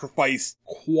sacrificed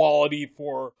quality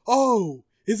for, oh,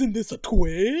 isn't this a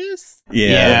twist?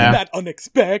 Yeah. Isn't that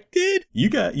unexpected? You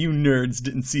nerds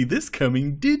didn't see this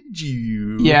coming, did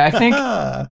you? Yeah, I think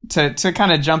to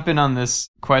kind of jump in on this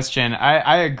question,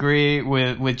 I agree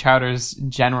with Chowder's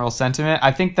general sentiment.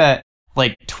 I think that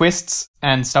like twists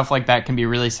and stuff like that can be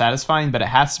really satisfying, but it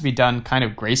has to be done kind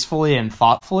of gracefully and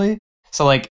thoughtfully. So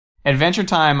like Adventure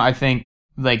Time, I think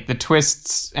like the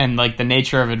twists and like the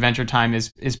nature of Adventure Time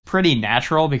is pretty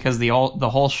natural because the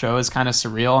whole show is kind of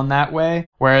surreal in that way.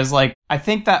 Whereas like I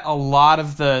think that a lot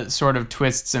of the sort of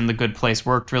twists in The Good Place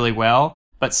worked really well,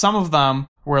 but some of them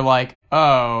were like,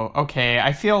 oh, okay,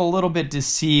 I feel a little bit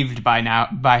deceived by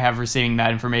receiving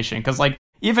that information. Because like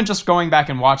even just going back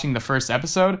and watching the first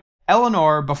episode,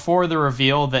 Eleanor, before the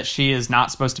reveal that she is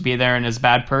not supposed to be there and is a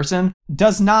bad person,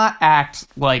 does not act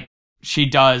like she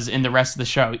does in the rest of the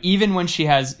show. Even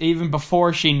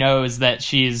before she knows that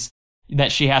she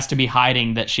has to be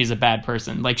hiding that she's a bad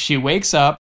person. Like she wakes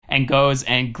up and goes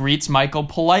and greets Michael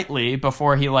politely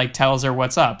before he like tells her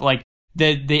what's up. Like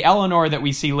the Eleanor that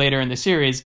we see later in the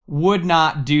series would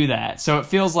not do that. So it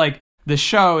feels like the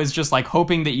show is just like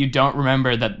hoping that you don't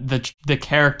remember that the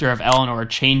character of Eleanor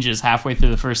changes halfway through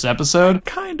the first episode.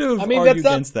 Kind of argue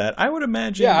against that. I would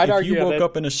imagine if you woke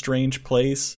up in a strange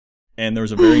place and there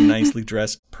was a very nicely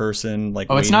dressed person like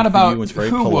it's not about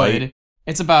who would.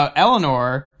 It's about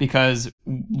Eleanor, because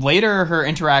later her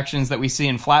interactions that we see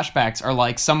in flashbacks are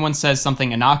like someone says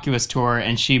something innocuous to her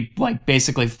and she like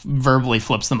basically verbally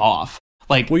flips them off.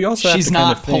 Like, she's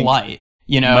not polite,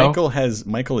 you know? Michael has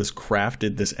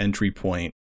crafted this entry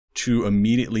point to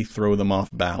immediately throw them off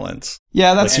balance.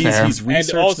 Yeah, that's fair. He's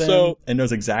researched them and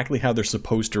knows exactly how they're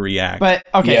supposed to react. But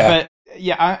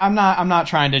I'm not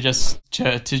trying to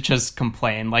just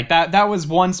complain. Like that was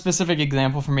one specific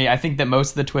example for me. I think that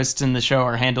most of the twists in the show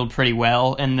are handled pretty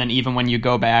well, and then even when you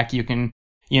go back, you can,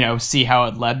 see how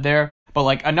it led there. But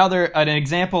like an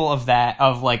example of that,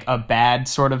 of like a bad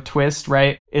sort of twist,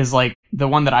 right, is like the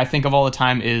one that I think of all the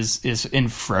time is in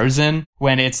Frozen,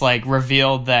 when it's like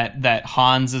revealed that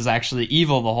Hans is actually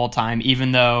evil the whole time,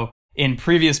 even though in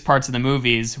previous parts of the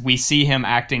movies we see him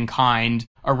acting kind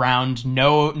around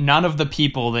none of the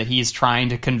people that he's trying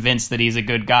to convince that he's a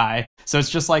good guy. So it's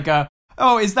just like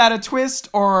is that a twist,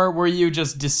 or were you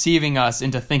just deceiving us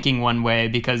into thinking one way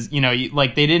because,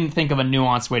 like they didn't think of a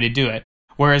nuanced way to do it?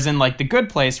 Whereas in like The Good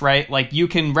Place, right, like you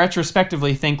can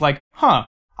retrospectively think like,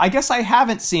 I guess I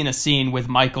haven't seen a scene with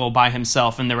Michael by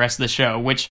himself in the rest of the show,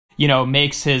 which,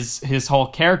 makes his whole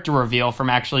character reveal from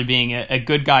actually being a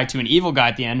good guy to an evil guy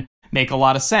at the end make a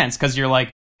lot of sense, because you're like,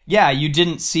 yeah, you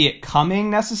didn't see it coming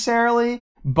necessarily,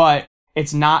 but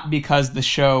it's not because the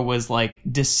show was like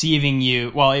deceiving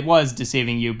you. Well, it was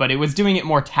deceiving you, but it was doing it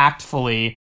more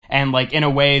tactfully and like in a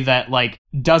way that like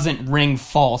doesn't ring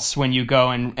false when you go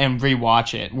and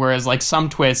rewatch it. Whereas like some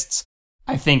twists,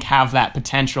 I think, have that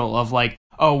potential of like,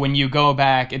 when you go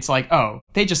back, it's like,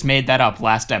 they just made that up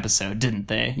last episode, didn't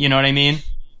they? You know what I mean?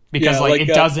 Because it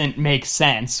doesn't make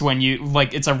sense when you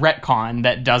like, it's a retcon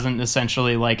that doesn't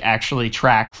essentially like actually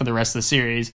track for the rest of the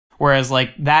series. Whereas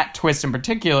like that twist in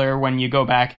particular, when you go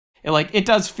back, it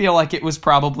does feel like it was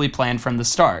probably planned from the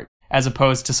start, as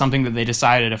opposed to something that they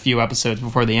decided a few episodes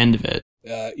before the end of it.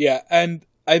 And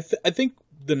I think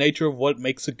the nature of what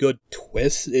makes a good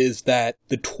twist is that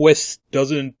the twist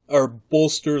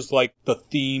bolsters like the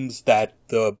themes that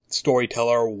the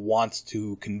storyteller wants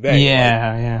to convey.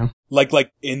 Yeah.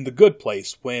 Like in The Good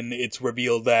Place, when it's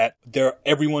revealed that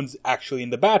everyone's actually in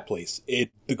the bad place.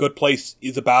 The Good Place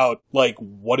is about like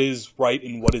what is right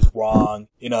and what is wrong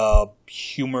in a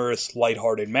humorous,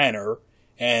 lighthearted manner.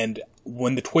 And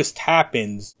when the twist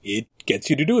happens, it gets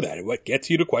you to do that. It gets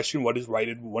you to question what is right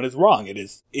and what is wrong. It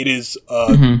is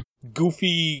a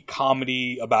goofy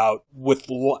comedy with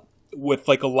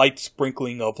like a light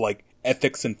sprinkling of like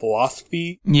ethics and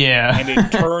philosophy. Yeah. And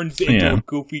it turns into a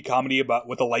goofy comedy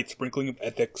with a light sprinkling of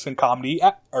ethics and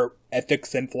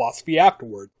ethics and philosophy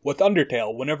afterward. With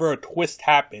Undertale, whenever a twist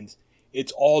happens,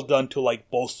 it's all done to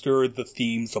like bolster the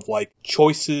themes of like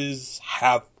choices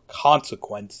have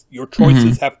consequence. Your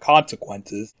choices have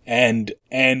consequences, and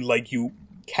like you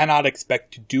cannot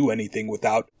expect to do anything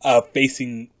without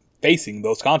facing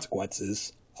those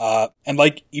consequences. And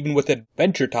like even with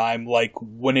Adventure Time, like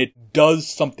when it does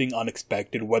something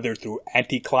unexpected, whether through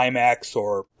anticlimax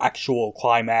or actual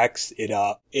climax,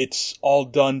 it's all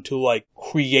done to like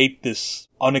create this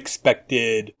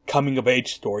unexpected coming of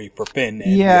age story for Finn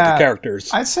and the other characters.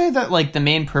 I'd say that like the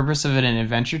main purpose of it in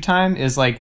Adventure Time is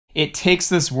like it takes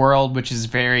this world which is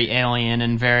very alien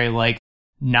and very like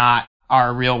not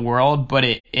our real world, but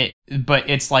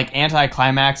it's like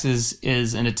anticlimax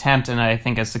is an attempt, and I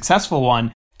think a successful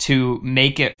one, to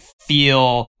make it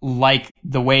feel like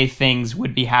the way things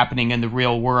would be happening in the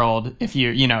real world if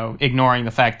you're, ignoring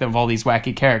the fact of all these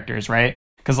wacky characters, right?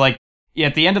 Because like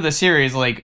at the end of the series,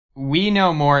 like we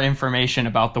know more information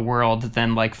about the world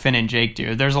than like Finn and Jake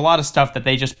do. There's a lot of stuff that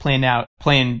they just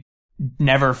plain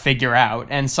never figure out,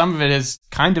 and some of it is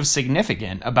kind of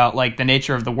significant about like the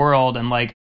nature of the world and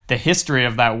like the history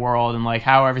of that world and like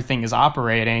how everything is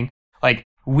operating. Like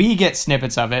we get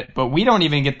snippets of it, but we don't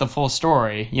even get the full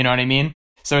story, you know what I mean?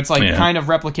 So it's like kind of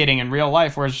replicating in real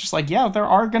life, where it's just like, there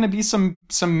are going to be some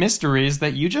mysteries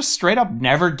that you just straight up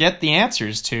never get the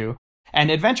answers to.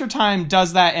 And Adventure Time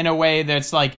does that in a way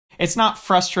that's like, it's not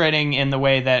frustrating in the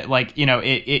way that like,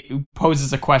 it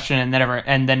poses a question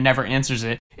and then never answers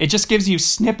it. It just gives you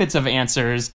snippets of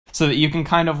answers so that you can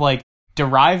kind of like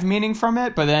derive meaning from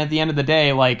it. But then at the end of the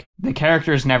day, like the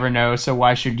characters never know, so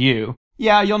why should you?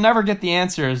 Yeah, you'll never get the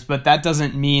answers, but that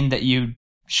doesn't mean that you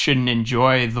shouldn't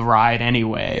enjoy the ride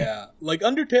anyway. Yeah, like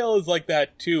Undertale is like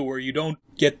that too, where you don't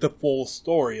get the full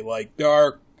story. Like there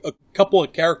are a couple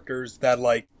of characters that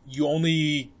like you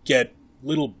only get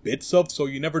little bits of, so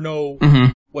you never know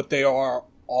what they are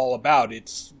all about.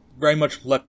 It's very much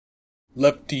left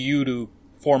to you to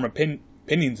form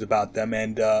opinions about them,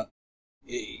 and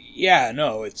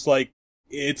it's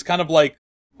kind of like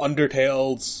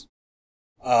Undertale's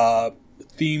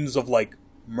themes of like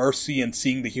mercy and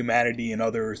seeing the humanity in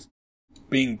others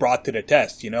being brought to the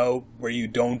test, where you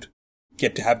don't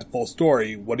get to have the full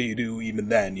story. What do you do even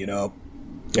then,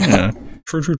 Yeah.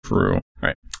 True. All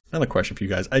right. Another question for you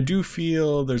guys. I do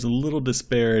feel there's a little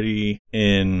disparity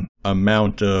in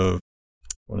amount of,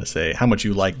 how much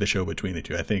you like the show between the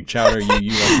two. I think, Chowder,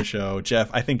 you like the show. Jeff,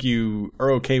 I think you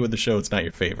are okay with the show. It's not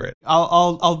your favorite.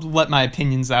 I'll let my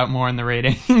opinions out more in the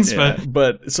ratings. Yeah,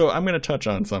 but so I'm going to touch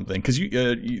on something. Because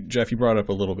Jeff, you brought up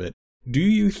a little bit. Do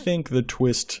you think the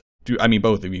twist,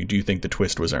 both of you, do you think the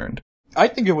twist was earned? I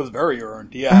think it was very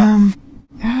earned, yeah.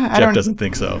 Jeff doesn't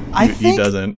think so. He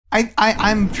doesn't.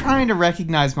 I'm trying to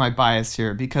recognize my bias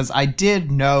here because I did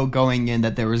know going in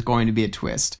that there was going to be a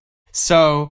twist.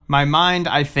 So my mind,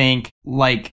 I think,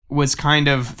 was kind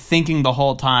of thinking the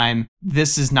whole time,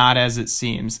 this is not as it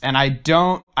seems. And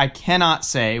I cannot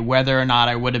say whether or not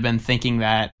I would have been thinking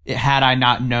that had I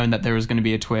not known that there was going to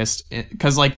be a twist.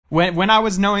 Because when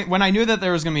I knew that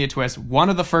there was going to be a twist, one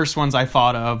of the first ones I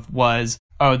thought of was,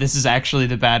 oh, this is actually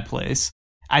the bad place.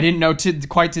 I didn't know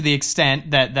quite to the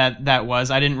extent that was.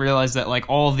 I didn't realize that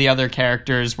all of the other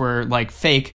characters were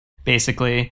fake,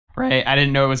 basically. Right? I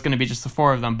didn't know it was going to be just the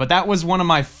four of them. But that was one of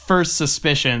my first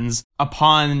suspicions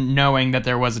upon knowing that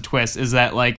there was a twist, is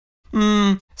that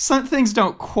some things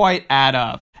don't quite add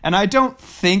up. And I don't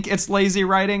think it's lazy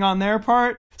writing on their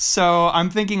part. So I'm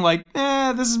thinking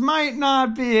this might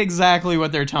not be exactly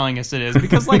what they're telling us it is.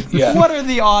 Because what are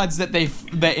the odds that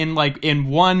in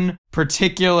one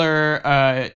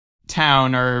particular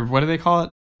town, or what do they call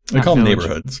it? They call them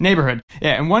neighborhoods. Neighborhood.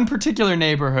 Yeah, in one particular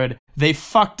neighborhood, they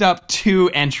fucked up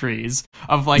 2 entries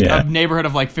of a neighborhood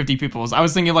of 50 people. So I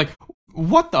was thinking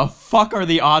what the fuck are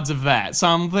the odds of that? So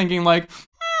I'm thinking the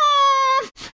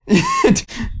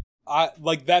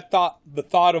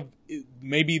thought of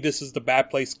maybe this is the bad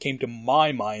place came to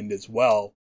my mind as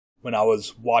well when I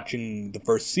was watching the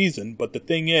first season. But the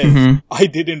thing is, I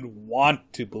didn't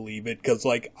want to believe it because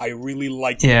I really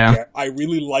liked I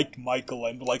really liked Michael,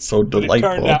 and so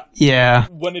delightful.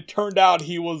 When it turned out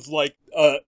he was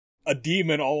a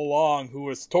demon all along who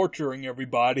was torturing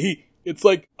everybody, it's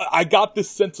I got this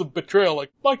sense of betrayal.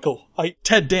 Michael,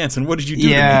 Ted Danson, what did you do to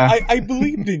me? I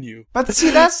believed in you. But see,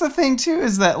 that's the thing too,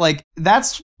 is that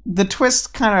that's the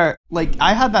twist kind of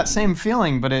I had that same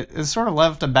feeling, but it sort of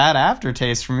left a bad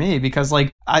aftertaste for me because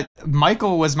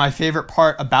Michael was my favorite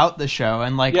part about the show,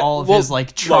 and all of his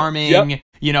charming,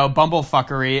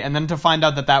 bumblefuckery, and then to find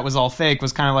out that was all fake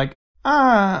was kind of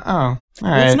all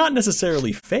right. It's not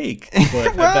necessarily fake,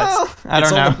 but I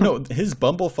don't know. No, his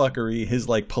bumblefuckery, his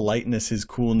politeness, his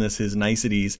coolness, his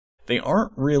niceties, they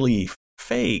aren't really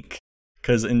fake.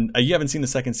 Because you haven't seen the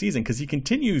second season, because he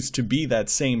continues to be that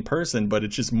same person, but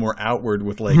it's just more outward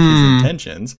with his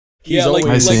intentions. He's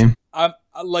always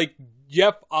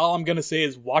Jeff, all I'm gonna say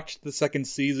is watch the second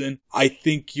season. I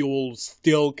think you'll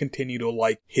still continue to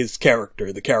like his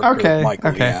character, the character of Michael.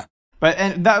 Okay. Yeah. But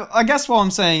I guess what I'm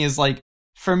saying is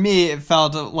for me, it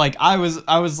felt like I was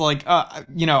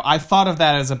I thought of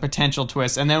that as a potential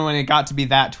twist, and then when it got to be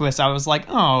that twist, I was like,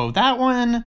 oh, that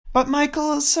one. But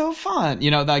Michael is so fun.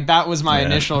 That was my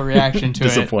initial reaction to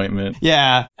Disappointment. it.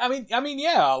 Yeah. I mean,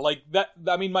 yeah, that.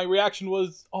 I mean, my reaction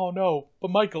was, oh no,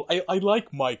 but Michael, I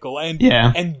like Michael, and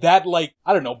that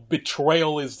I don't know,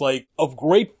 betrayal is of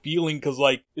great feeling because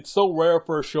it's so rare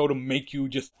for a show to make you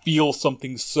just feel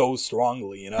something so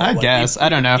strongly. I guess I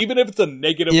don't know. Even if it's a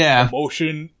negative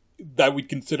emotion that we'd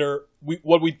consider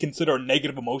what we'd consider a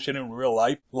negative emotion in real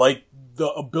life, the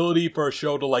ability for a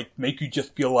show to make you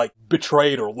just feel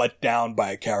betrayed or let down by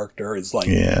a character is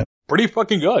pretty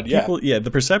fucking good.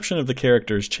 The perception of the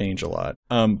characters change a lot.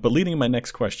 But leading to my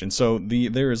next question, so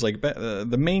there is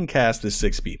the main cast is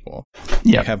 6 people.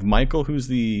 You have Michael, who's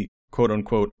the quote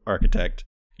unquote architect.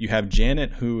 You have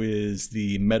Janet, who is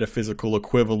the metaphysical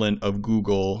equivalent of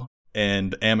Google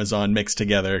and Amazon mixed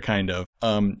together, kind of.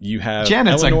 You have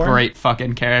Janet's Eleanor. A great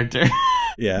fucking character.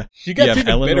 Yeah. She got even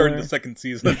better in the second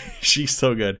season. She's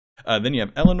so good. Then you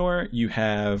have Eleanor, you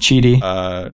have Chidi.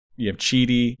 You have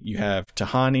Chidi, you have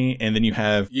Tahani, and then you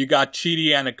got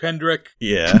Chidi, Anna Kendrick.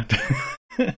 Yeah.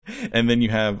 And then you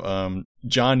have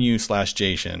John Yu /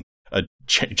 Jason.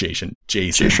 Jason.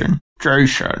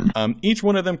 Each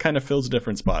one of them kind of fills a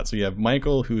different spot. So you have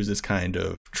Michael, who's this kind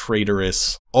of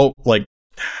traitorous.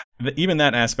 Even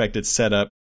that aspect, it's set up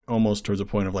almost towards a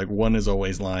point of one is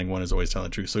always lying, one is always telling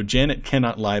the truth. So Janet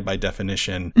cannot lie by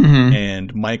definition,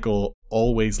 and Michael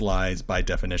always lies by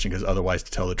definition, because otherwise,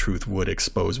 to tell the truth would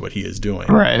expose what he is doing.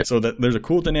 Right. So that there's a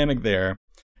cool dynamic there.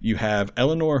 You have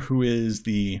Eleanor, who is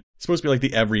supposed to be like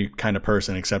the every kind of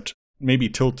person, except maybe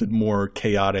tilted more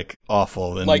chaotic,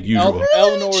 awful than like usual.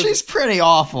 Eleanor, she's pretty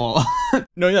awful.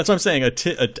 No, that's what I'm saying. A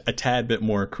tad bit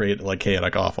more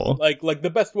chaotic, awful. Like the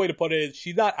best way to put it is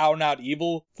she's not out and out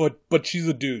evil, but she's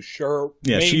a douche.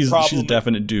 She's a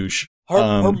definite douche.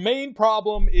 Her main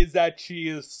problem is that she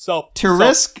is to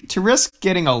risk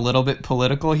getting a little bit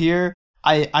political here.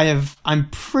 I'm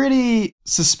pretty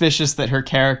suspicious that her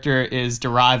character is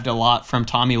derived a lot from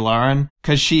Tomi Lahren,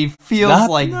 because she feels that,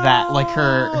 like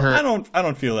her. I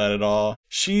don't feel that at all.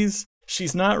 She's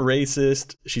not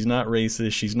racist. She's not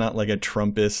racist. She's not like a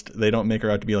Trumpist. They don't make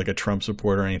her out to be like a Trump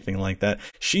supporter or anything like that.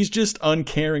 She's just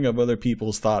uncaring of other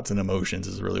people's thoughts and emotions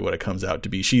is really what it comes out to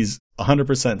be. She's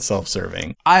 100%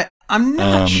 self-serving. I'm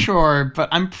not sure, but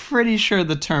I'm pretty sure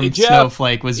the term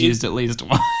snowflake was used at least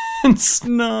once.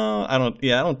 No, I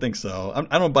don't think so.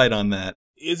 I don't bite on that.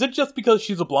 Is it just because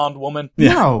she's a blonde woman?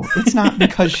 Yeah. No, it's not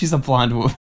because she's a blonde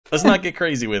woman. Let's not get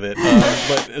crazy with it.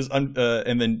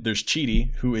 And then there's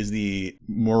Chidi, who is the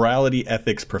morality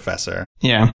ethics professor.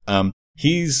 Yeah.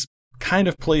 He's kind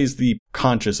of plays the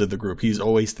conscious of the group. He's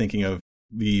always thinking of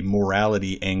the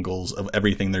morality angles of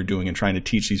everything they're doing and trying to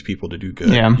teach these people to do good.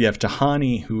 Yeah. You have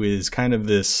Tahani, who is kind of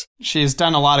this... She's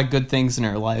done a lot of good things in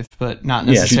her life, but not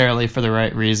necessarily for the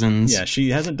right reasons. Yeah,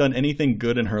 she hasn't done anything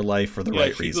good in her life for the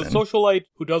right reason. She's a socialite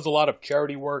who does a lot of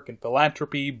charity work and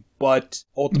philanthropy, but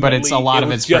ultimately... But it's a lot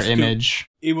of it's for image.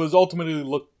 It was ultimately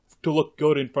to look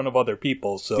good in front of other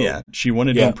people, so... Yeah, she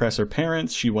wanted to impress her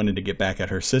parents, she wanted to get back at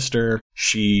her sister,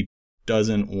 she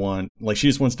doesn't want... Like, she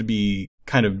just wants to be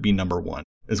number one,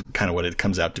 is kind of what it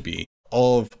comes out to be.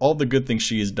 All the good things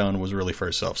she has done was really for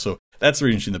herself. So that's the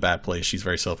reason she's in the bad place. She's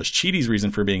very selfish. Chidi's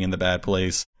reason for being in the bad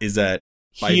place is that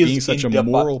by being such a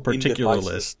moral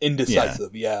particularist...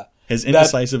 Indecisive, his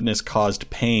indecisiveness caused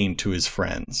pain to his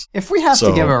friends. If we have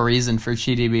to give a reason for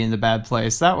Chidi being in the bad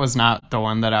place, that was not the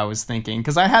one that I was thinking.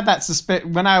 Because I had that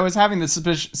when I was having the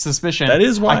suspicion, that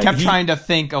is why I kept trying to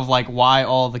think of like why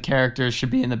all the characters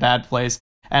should be in the bad place.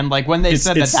 And like when they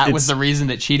said that was the reason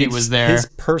that Chidi was there. His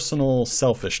personal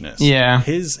selfishness. Yeah.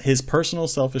 His personal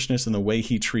selfishness and the way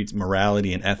he treats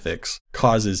morality and ethics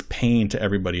causes pain to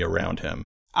everybody around him.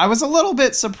 I was a little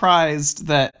bit surprised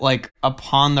that, like,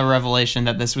 upon the revelation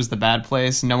that this was the bad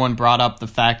place, no one brought up the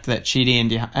fact that Chidi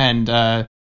and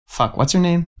what's her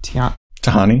name?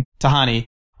 Tahani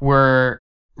were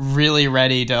really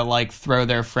ready to, like, throw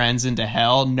their friends into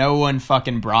hell. No one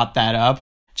fucking brought that up.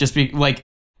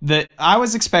 I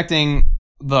was expecting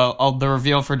the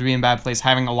reveal for to be in bad place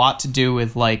having a lot to do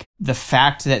with, like, the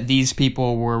fact that these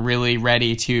people were really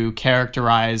ready to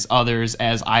characterize others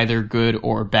as either good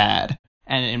or bad.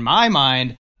 And in my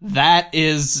mind, that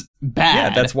is bad. Yeah,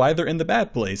 that's why they're in the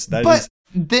bad place. But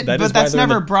that's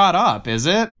never brought up, is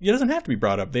it? It doesn't have to be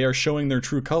brought up. They are showing their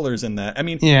true colors in that. I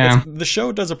mean, the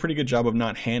show does a pretty good job of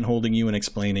not hand-holding you and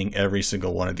explaining every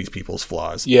single one of these people's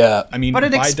flaws. Yeah. I mean, but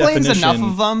it explains enough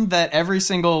of them that every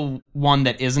single one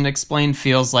that isn't explained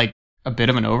feels like a bit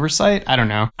of an oversight. I don't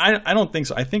know. I don't think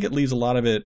so. I think it leaves a lot of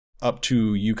it up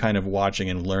to you kind of watching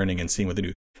and learning and seeing what they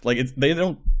do. Like, they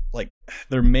don't... Like,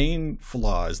 their main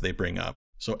flaws they bring up.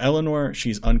 So Eleanor,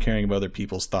 she's uncaring of other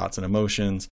people's thoughts and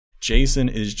emotions. Jason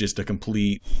is just a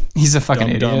complete... He's a fucking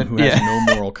idiot. Who has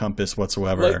no moral compass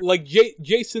whatsoever.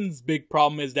 Jason's big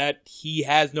problem is that he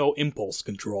has no impulse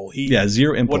control.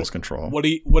 Zero impulse control.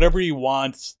 Whatever he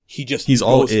wants, he just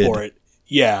goes for it.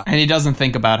 Yeah. And he doesn't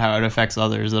think about how it affects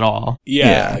others at all.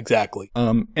 Yeah, exactly.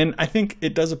 And I think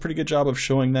it does a pretty good job of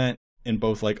showing that in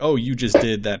both, like, oh, you just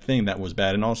did that thing that was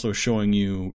bad, and also showing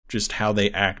you just how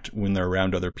they act when they're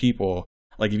around other people.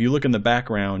 Like, if you look in the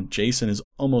background, Jason is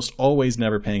almost always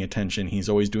never paying attention. He's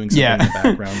always doing something in the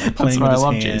background, like playing with his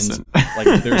hands. Jason. Like,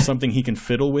 if there's something he can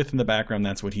fiddle with in the background,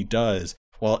 that's what he does.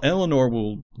 While Eleanor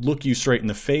will look you straight in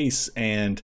the face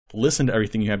and listen to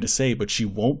everything you have to say, but she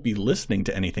won't be listening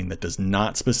to anything that does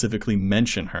not specifically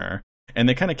mention her. And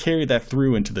they kind of carried that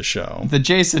through into the show. The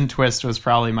Jason twist was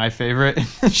probably my favorite in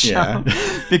the show,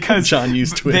 because John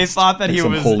used twist. They thought that he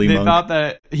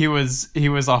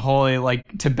was a holy,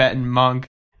 like, Tibetan monk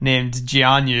named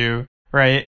Jianyu,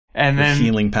 right? And then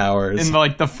healing powers. In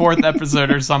like the fourth episode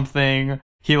or something,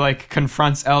 he like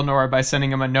confronts Eleanor by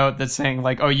sending him a note that's saying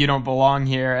like, "Oh, you don't belong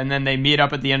here." And then they meet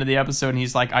up at the end of the episode, and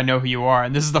he's like, "I know who you are."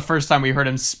 And this is the first time we heard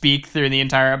him speak through the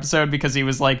entire episode, because he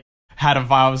was like had a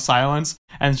vow of silence,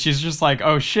 and she's just like,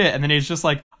 oh shit, and then he's just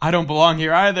like, I don't belong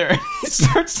here either. He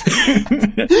starts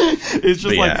he's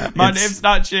just like, my name's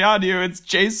not Jianyu, it's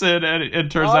Jason, and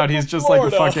it turns out he's just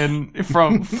Florida. Like a fucking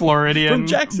from Floridian from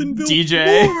Jacksonville,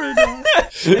 DJ. Florida.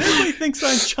 And everybody thinks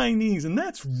I'm Chinese, and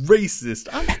that's racist.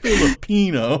 I'm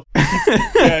Filipino.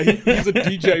 Yeah, he's a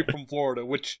DJ from Florida,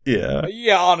 which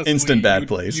honestly, instant bad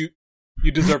place.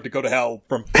 You deserve to go to hell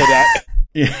for that.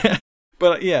 Yeah,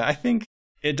 but I think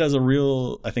it does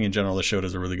I think in general the show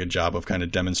does a really good job of kind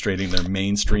of demonstrating their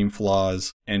mainstream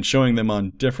flaws and showing them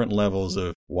on different levels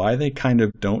of why they kind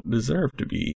of don't deserve to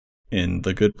be in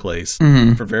the good place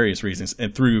for various reasons,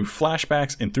 and through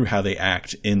flashbacks and through how they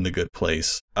act in the good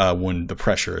place when the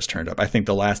pressure is turned up. I think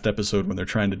the last episode when they're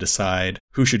trying to decide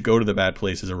who should go to the bad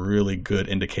place is a really good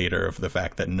indicator of the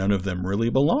fact that none of them really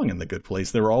belong in the good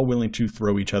place. They're all willing to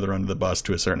throw each other under the bus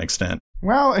to a certain extent.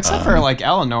 Well, except for like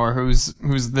Eleanor, who's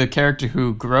the character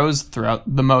who grows throughout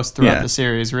the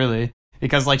series, really,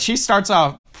 because like she starts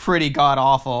off pretty god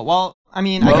awful. Well, I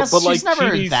mean, I guess she's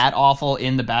never that awful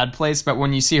in the bad place, but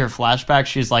when you see her flashback,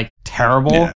 she's like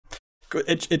terrible. Yeah.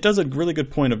 It does a really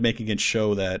good point of making it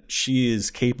show that she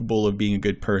is capable of being a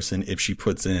good person if she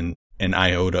puts in an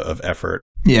iota of effort.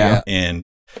 Yeah. And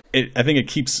I think it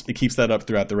keeps that up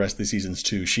throughout the rest of the seasons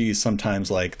too. She's sometimes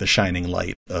like the shining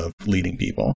light of leading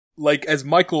people. Like, as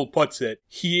Michael puts it,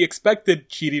 he expected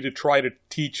Chidi to try to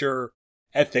teach her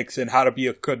ethics and how to be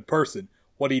a good person.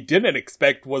 What he didn't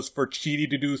expect was for Chidi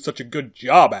to do such a good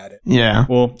job at it. Yeah.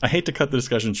 Well, I hate to cut the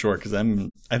discussion short because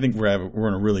I think we're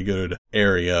in a really good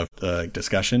area of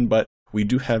discussion, but we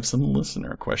do have some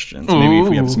listener questions. Maybe if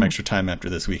we have some extra time after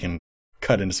this, we can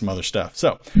cut into some other stuff.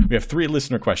 So we have 3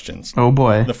 listener questions. Oh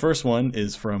boy. The first one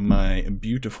is from my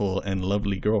beautiful and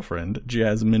lovely girlfriend,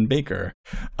 Jasmine Baker.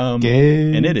 And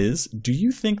it is, do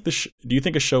you think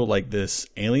a show like this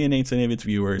alienates any of its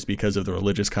viewers because of the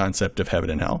religious concept of heaven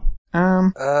and hell?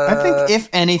 I think if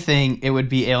anything, it would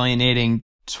be alienating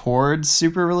towards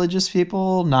super religious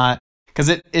people, not because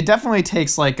it definitely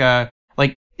takes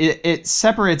it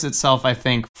separates itself, I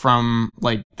think, from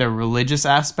like the religious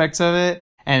aspects of it.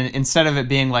 And instead of it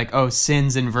being like, oh,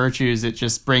 sins and virtues, it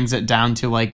just brings it down to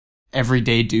like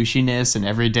everyday douchiness and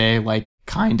everyday like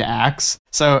kind acts.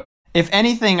 So if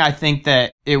anything, I think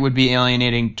that it would be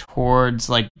alienating towards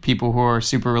like people who are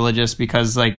super religious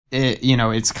because like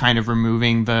it's kind of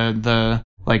removing the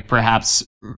like perhaps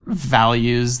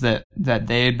values that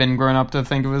they had been grown up to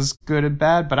think of as good and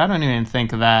bad. But I don't even think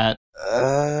that.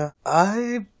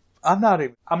 I'm not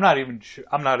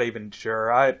even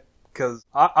sure. Because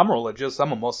I'm religious,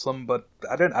 I'm a Muslim, but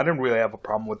I didn't really have a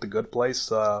problem with the good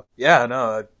place. I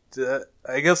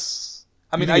guess.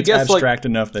 I mean, I guess it's abstract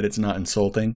enough that it's not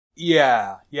insulting.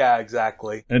 Yeah,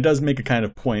 exactly. And it does make a kind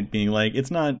of point being like,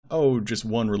 it's not, just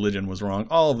one religion was wrong.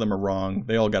 All of them are wrong.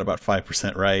 They all got about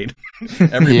 5% right.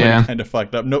 Everybody kind of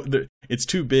fucked up. No, it's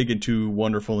too big and too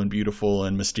wonderful and beautiful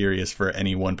and mysterious for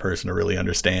any one person to really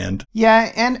understand.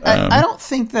 Yeah, and I don't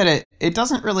think that it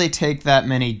doesn't really take that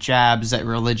many jabs at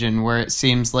religion where it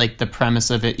seems like the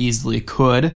premise of it easily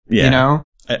could, yeah, you know?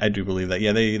 I do believe that.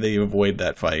 Yeah, they avoid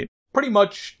that fight. Pretty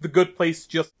much the good place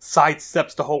just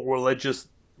sidesteps the whole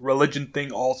religion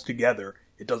thing altogether.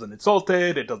 It doesn't insult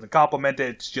it, it doesn't compliment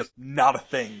it, it's just not a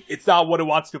thing. It's not what it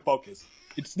wants to focus.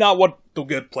 It's not what the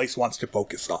good place wants to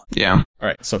focus on. Yeah. All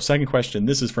right, so second question.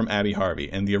 This is from Abby Harvey,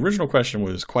 and the original question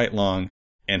was quite long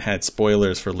and had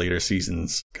spoilers for later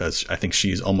seasons because I think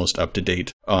she's almost up to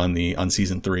date on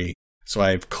season 3. So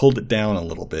I've culled it down a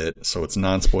little bit so it's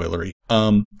non-spoilery.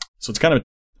 So it's kind of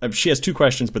she has 2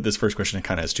 questions, but this first question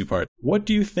kind of has 2 parts. What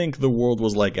do you think the world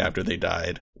was like after they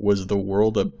died? Was the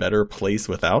world a better place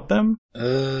without them?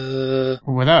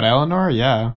 Without Eleanor?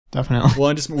 Yeah, definitely.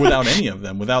 Well, just without any of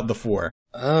them, without the 4.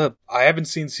 I haven't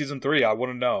seen season 3. I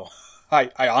wouldn't know. I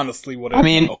honestly wouldn't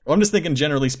know. Well, I'm just thinking,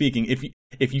 generally speaking,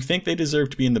 if you think they deserve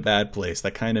to be in the bad place,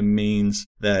 that kind of means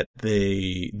that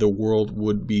the world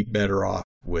would be better off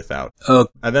without.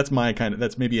 That's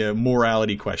maybe a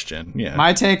morality question. Yeah.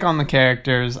 My take on the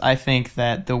characters, I think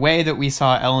that the way that we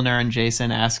saw Eleanor and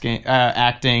Jason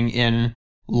acting in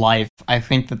life, I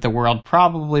think that the world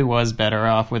probably was better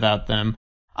off without them.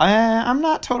 I'm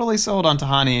not totally sold on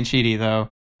Tahani and Chidi, though.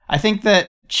 I think that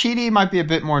Chidi might be a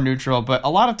bit more neutral, but a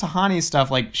lot of Tahani's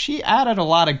stuff, like, she added a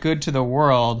lot of good to the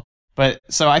world. But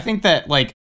so I think that,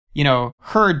 like,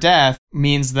 her death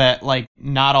means that, like,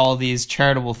 not all these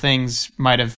charitable things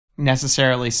might have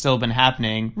necessarily still been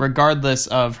happening, regardless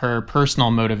of her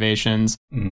personal motivations.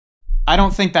 Mm. I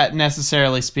don't think that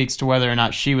necessarily speaks to whether or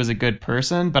not she was a good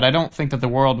person, but I don't think that the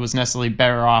world was necessarily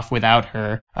better off without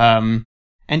her. And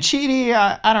Chidi,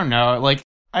 I don't know, like,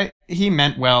 he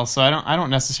meant well, so I don't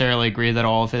necessarily agree that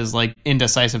all of his like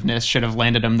indecisiveness should have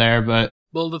landed him there, but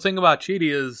well, the thing about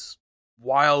Chidi is,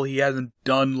 while he hasn't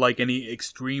done like any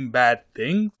extreme bad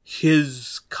thing,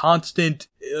 his constant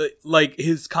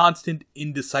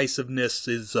indecisiveness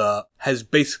has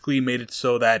basically made it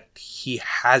so that he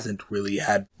hasn't really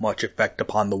had much effect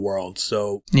upon the world.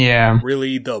 So yeah,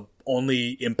 really the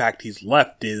only impact he's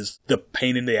left is the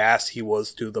pain in the ass he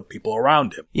was to the people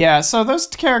around him. Yeah, so those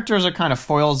characters are kind of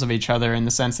foils of each other in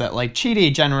the sense that, like,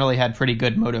 Chidi generally had pretty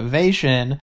good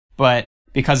motivation, but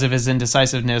because of his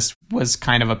indecisiveness was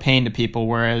kind of a pain to people,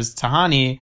 whereas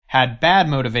Tahani had bad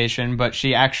motivation, but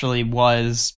she actually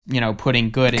was,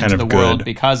 putting good into the world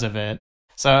because of it.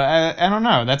 So I don't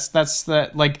know. That's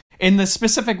the, like, in the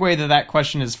specific way that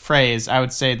question is phrased, I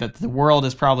would say that the world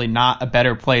is probably not a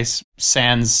better place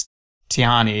sans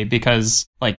Tahani, because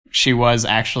like she was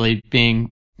actually being,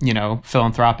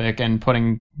 philanthropic and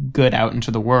putting good out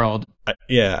into the world.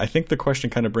 Yeah, I think the question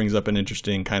kind of brings up an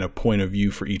interesting kind of point of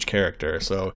view for each character.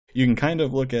 So you can kind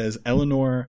of look as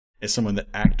Eleanor as someone that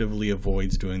actively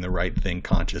avoids doing the right thing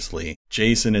consciously.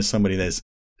 Jason is somebody that's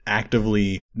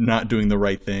actively not doing the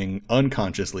right thing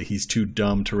unconsciously. He's too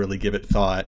dumb to really give it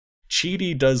thought.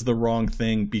 Chidi does the wrong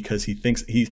thing because he thinks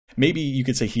maybe you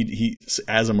could say he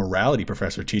as a morality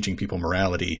professor teaching people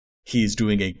morality, he's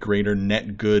doing a greater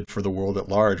net good for the world at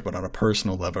large, but on a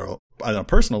personal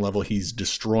level, he's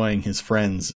destroying his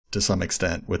friends to some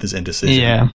extent with his indecision.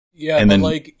 Yeah. Yeah, and then,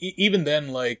 like, even then,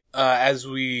 like, as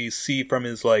we see from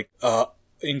his, like,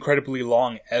 incredibly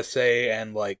long essay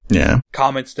and, like,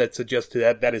 comments that suggest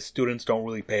that his students don't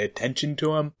really pay attention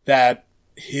to him, that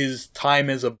his time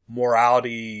as a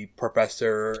morality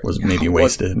professor was maybe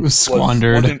wasted. Was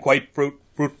squandered. Wasn't quite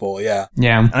fruitful, yeah.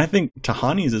 Yeah. And I think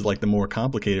Tahani's is like the more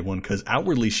complicated one, because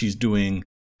outwardly she's doing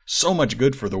so much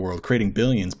good for the world, creating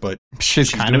billions, but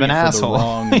she's kind of an asshole. For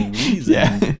the wrong reason.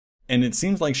 Yeah. And it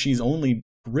seems like she's only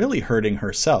really hurting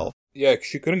herself. Yeah,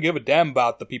 she couldn't give a damn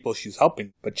about the people she's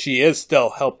helping, but she is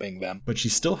still helping them. But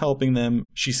she's still helping them.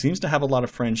 She seems to have a lot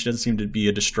of friends. She doesn't seem to be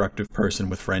a destructive person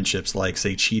with friendships like,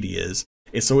 say, Chidi is.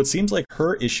 So it seems like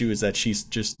her issue is that she's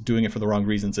just doing it for the wrong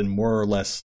reasons and more or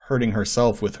less hurting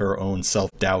herself with her own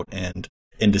self-doubt and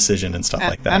indecision and stuff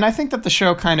like that. And I think that the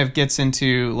show kind of gets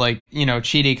into, like,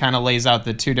 Chidi kind of lays out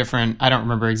the two different, I don't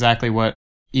remember exactly what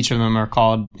each of them are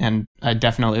called, and I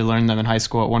definitely learned them in high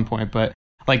school at one point, but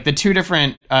like the two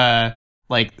different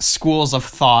like schools of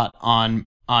thought on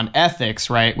ethics,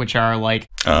 right, which are like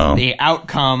the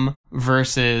outcome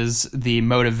versus the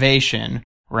motivation,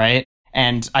 right?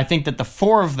 And I think that the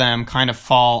four of them kind of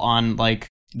fall on like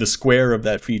the square of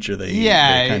that feature. They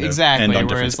kind of exactly. end on whereas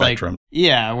different spectrum.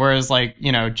 Whereas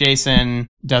Jason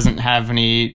doesn't have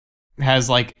has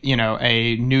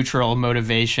a neutral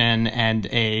motivation and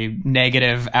a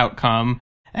negative outcome,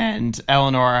 and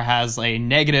Eleanor has a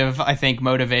negative, I think,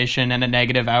 motivation and a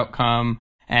negative outcome,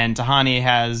 and Tahani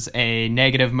has a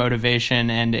negative motivation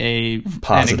and a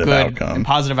positive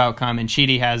outcome, and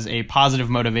Chidi has a positive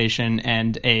motivation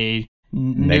and a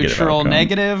neutral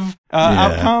negative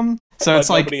outcome. So it's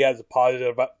like nobody has a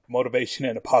positive motivation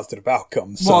and a positive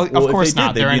outcome. So. Well, of course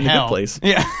not. They're in hell. Place.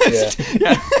 Yeah.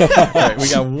 All right, we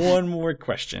got one more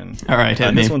question. All right,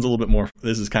 this one's a little bit more.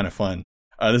 This is kind of fun.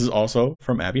 This is also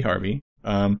from Abby Harvey.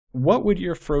 What would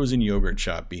your frozen yogurt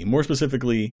shop be? More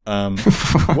specifically,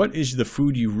 what is the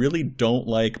food you really don't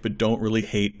like but don't really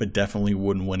hate but definitely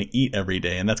wouldn't want to eat every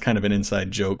day? And that's kind of an inside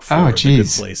joke for The Good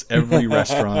Place. Every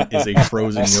restaurant is a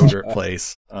frozen yogurt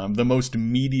place. The most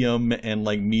medium and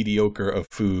like mediocre of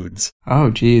foods. Oh,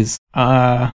 geez.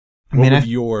 What would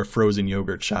your frozen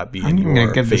yogurt shop be? I'm going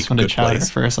to give this one to Chowder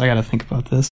first. I got to think about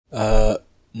this.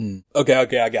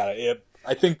 Okay, I got it.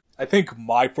 I think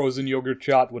my frozen yogurt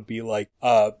shot would be like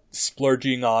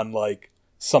splurging on like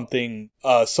something,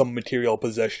 some material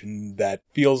possession that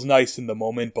feels nice in the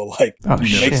moment, but like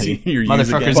makes you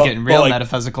motherfucker's getting real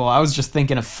metaphysical. I was just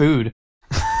thinking of food.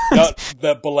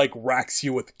 But like racks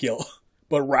you with guilt,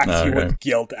 with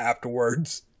guilt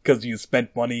afterwards because you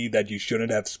spent money that you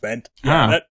shouldn't have spent. All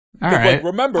right. Like,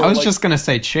 remember, I was just gonna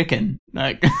say chicken.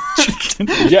 Chicken.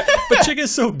 Yeah, but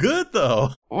chicken's so good though.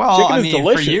 Well, chicken I mean,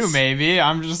 delicious. for you maybe.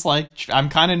 I'm just like, I'm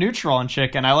kind of neutral on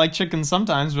chicken. I like chicken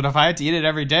sometimes, but if I had to eat it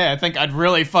every day, I think I'd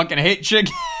really fucking hate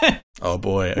chicken. Oh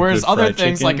boy. Whereas other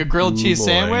things like a grilled cheese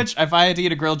sandwich, if I had to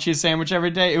eat a grilled cheese sandwich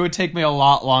every day, it would take me a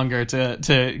lot longer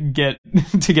to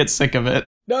get sick of it.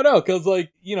 No, because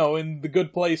like, in The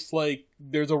Good Place, like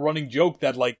there's a running joke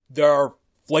that like there are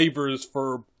flavors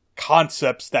for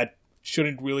concepts that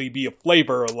shouldn't really be a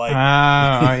flavor. Like,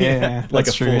 like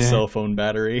a full cell phone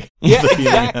battery.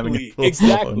 Yeah, having a full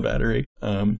cell phone battery.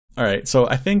 All right, so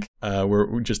I think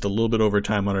we're just a little bit over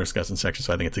time on our discussion section,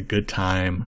 so I think it's a good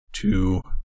time to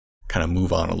kind of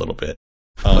move on a little bit.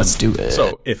 Let's do it.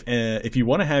 So if you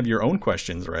want to have your own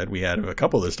questions read, we had a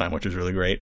couple this time, which was really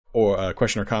great, or a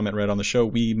question or comment read on the show,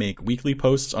 we make weekly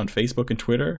posts on Facebook and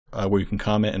Twitter where you can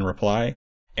comment and reply,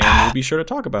 and we'll be sure to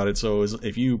talk about it. So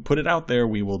if you put it out there,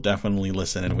 we will definitely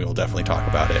listen and we will definitely talk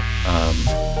about it.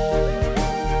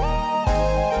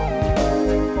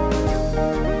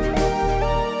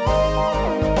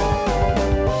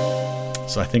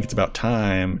 So I think it's about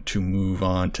time to move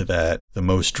on to the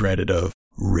most dreaded of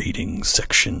rating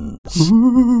sections.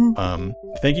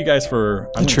 Thank you guys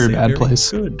for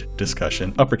good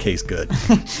discussion. Uppercase good.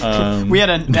 We had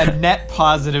a net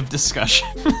positive discussion.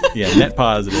 Yeah, net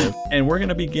positive. And we're going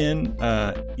to begin.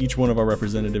 Each one of our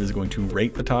representatives is going to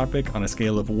rate the topic on a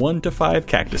scale of 1 to 5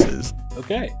 cactuses.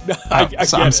 Okay.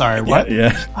 I'm sorry, what?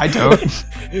 Yeah. I don't.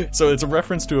 So it's a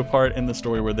reference to a part in the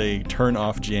story where they turn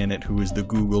off Janet, who is the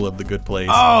Google of the good place.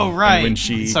 Oh, right. And when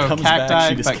she comes back,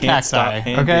 she just can't stop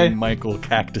handing Michael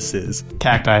cactuses.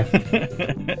 Cacti.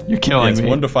 You're killing me.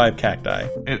 1 to 5 cacti.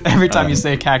 Every time you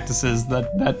say cactuses,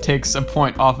 that takes a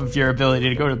point off of your ability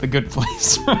to go to the good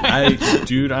place.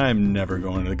 Dude, I'm never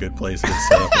going to the good place if it's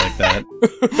set up like that.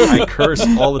 I curse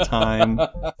all the time.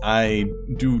 I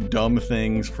do dumb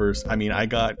things I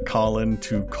got Colin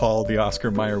to call the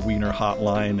Oscar Mayer Wiener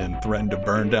hotline and threaten to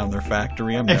burn down their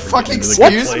factory. I'm never going to the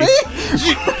good place.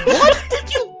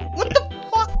 What the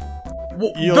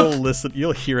fuck?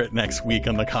 You'll hear it next week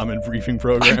on the Common Briefing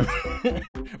program.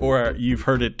 Or you've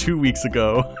heard it 2 weeks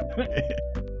ago.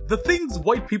 The things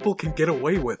white people can get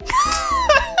away with.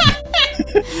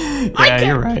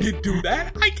 You're right. You do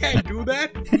that? I can't do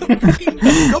that. The fucking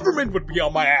government would be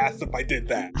on my ass if I did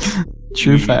that.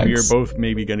 True facts. We are both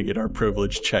maybe going to get our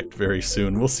privilege checked very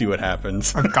soon. We'll see what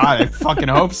happens. Oh, God, I fucking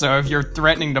hope so. If you're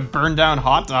threatening to burn down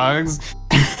hot dogs.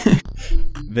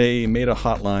 They made a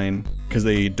hotline because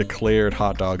they declared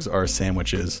hot dogs are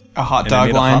sandwiches. A hot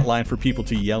dog line? They made a hotline for people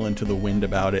to yell into the wind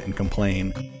about it and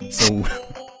complain. So...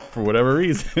 for whatever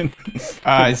reason.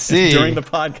 I see. During the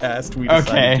podcast, we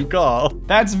decided to call.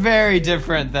 That's very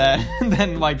different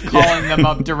than like calling them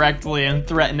up directly and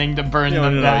threatening to burn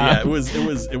them down. Yeah,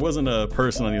 it wasn't a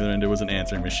person on the other end. It was an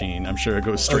answering machine. I'm sure it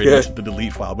goes straight into the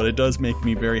delete file, but it does make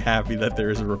me very happy that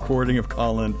there is a recording of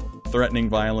Colin threatening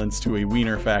violence to a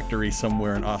wiener factory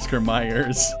somewhere in Oscar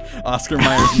Mayer's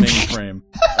mainframe.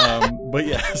 But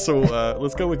yeah, so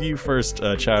let's go with you first,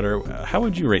 Chowder. How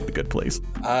would you rate The Good Place?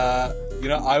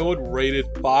 I would rate it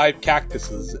 5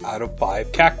 cactuses out of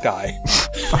 5 cacti.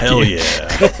 Hell yeah.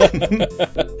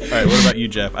 Alright, what about you,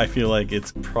 Jeff? I feel like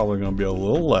it's probably going to be a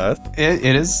little less.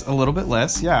 It is a little bit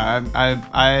less, yeah.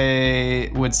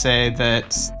 I would say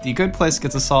that The Good Place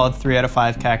gets a solid 3 out of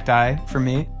 5 cacti for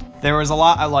me. There was a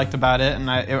lot I liked about it, and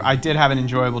I did have an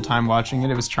enjoyable time watching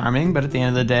it. It was charming, but at the end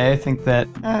of the day, I think that,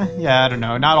 I don't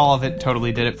know. Not all of it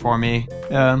totally did it for me.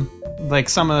 Like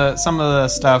some of the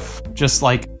stuff just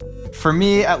like, for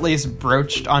me at least,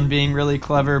 broached on being really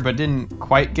clever, but didn't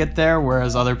quite get there,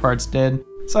 whereas other parts did.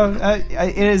 So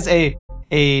it is a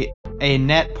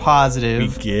net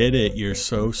positive. We get it. You're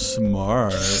so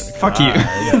smart. Fuck you.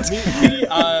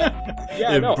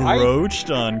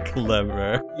 Broached on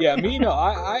clever. Yeah,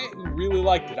 I really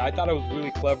liked it. I thought it was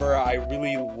really clever. I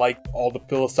really liked all the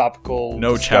philosophical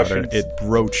Chowder, it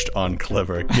broached on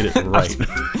clever. Get it right.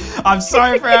 I'm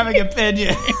sorry for having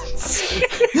opinions.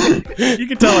 You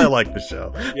can tell I like the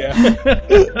show. Yeah.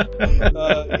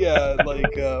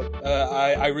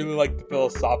 I really like the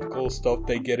philosophical stuff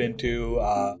they get into,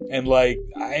 and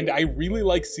I really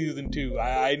like season 2.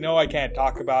 I know I can't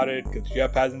talk about it because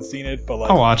Jeff hasn't seen it, but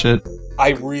I'll watch it.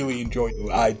 I really enjoyed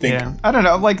it. I think. Yeah. I don't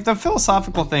know. Like the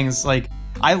philosophical things,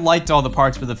 I liked all the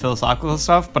parts with the philosophical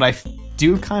stuff, but I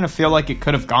do kind of feel like it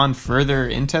could have gone further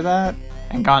into that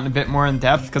and gotten a bit more in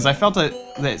depth, because I felt that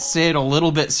it stayed a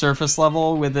little bit surface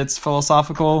level with its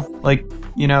philosophical,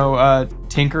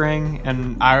 tinkering,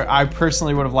 and I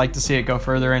personally would have liked to see it go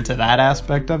further into that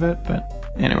aspect of it,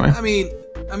 but anyway.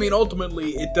 I mean, ultimately,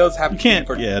 it does have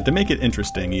to make it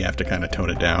interesting, you have to kind of tone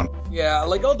it down. Yeah,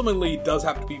 ultimately, it does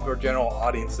have to be for general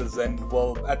audiences, and,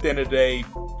 at the end of the day,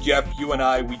 Jeff, you and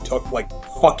I, we took,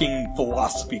 fucking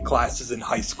philosophy classes in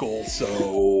high school,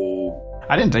 so...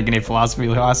 I didn't take any philosophy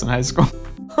class in high school.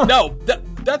 No,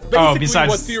 that's basically besides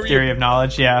what theory of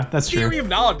knowledge, yeah, that's true. Theory of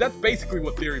knowledge, that's basically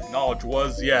what theory of knowledge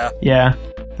was, yeah. Yeah,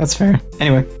 That's fair.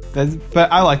 Anyway,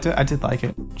 but I liked it. I did like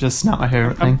it. Just not my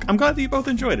favorite thing. I'm glad that you both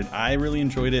enjoyed it. I really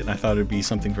enjoyed it, and I thought it'd be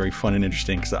something very fun and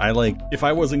interesting. Because if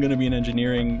I wasn't going to be an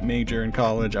engineering major in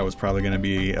college, I was probably going to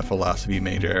be a philosophy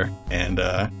major, and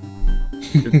I'm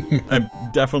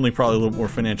definitely probably a little more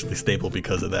financially stable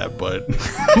because of that. But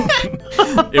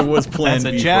it was planned.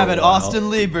 That's a jab at Austin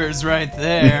Liebers right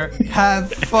there.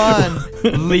 Have fun,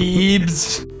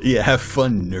 Liebs. Yeah, have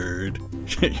fun, nerd.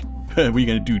 Are we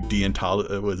going to do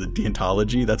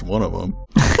deontology? That's one of them.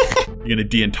 You're going to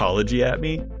deontology at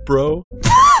me, bro?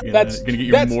 You're going to get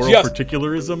your moral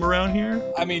particularism around here?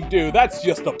 I mean, dude, that's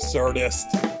just absurdist.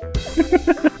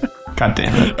 God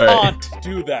damn it. Can't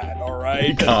do that, all right?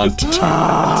 You can't.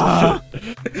 All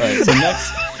right, so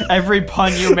next... Every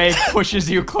pun you make pushes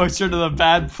you closer to the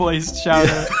bad place,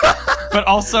 Chowder. But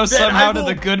also somehow to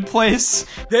the good place.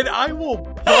 Then I will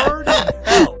burn in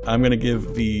hell. I'm going to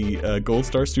give the Gold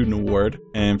Star Student Award.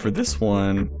 And for this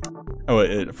one...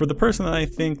 for the person that I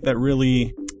think that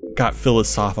really got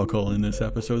philosophical in this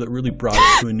episode, that really brought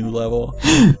it to a new level,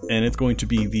 and it's going to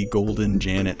be the Golden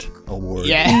Janet Award.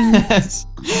 Yes.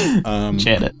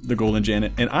 Janet. The Golden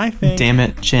Janet. And I think... Damn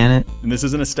it, Janet. And this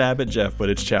isn't a stab at Jeff, but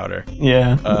it's Chowder.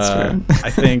 Yeah, that's fair.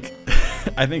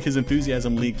 I think his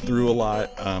enthusiasm leaked through a lot.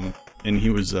 And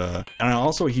he was, and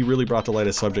also he really brought to light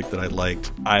a subject that I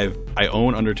liked. I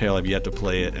own Undertale. I've yet to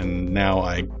play it, and now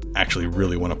I actually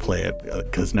really want to play it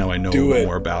because now I know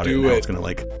more about it. Now it's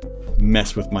gonna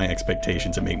mess with my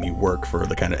expectations and make me work for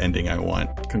the kind of ending I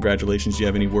want. Congratulations. Do you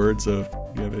have any words of?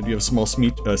 Do you have a small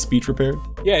speech prepared?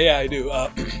 Yeah, I do.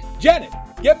 Janet,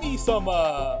 get me some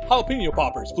jalapeno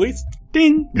poppers, please.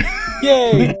 Ding!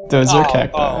 Yay! Those are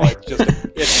cacti. It's just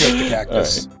a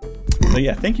cactus. But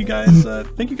yeah, thank you guys.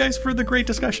 Thank you guys for the great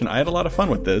discussion. I had a lot of fun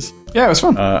with this. Yeah, it was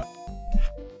fun. All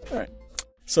right.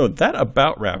 So that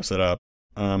about wraps it up.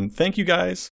 Thank you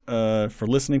guys for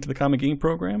listening to the Common Game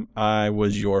Program. I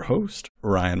was your host,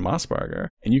 Ryan Mossbarger.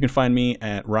 And you can find me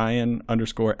at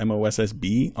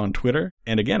Ryan_MOSSB on Twitter.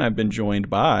 And again, I've been joined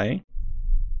by...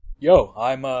 Yo,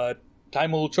 I'm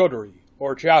Taimul Chaudhary,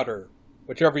 or Chowder,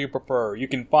 whichever you prefer. You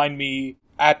can find me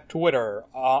at Twitter,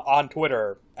 on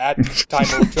Twitter, at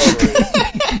Taimul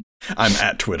Chaudhary. I'm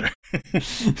at Twitter.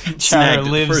 Chowder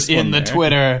lives in the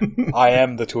Twitter. I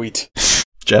am the tweet.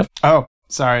 Jeff? Oh.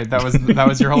 Sorry, that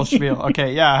was your whole spiel.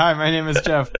 Okay, yeah. Hi, my name is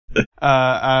Jeff.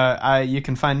 You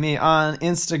can find me on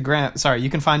Instagram. Sorry, you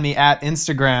can find me at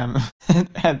Instagram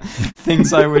at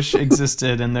Things I Wish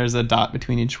Existed, and there's a dot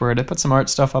between each word. I put some art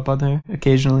stuff up on there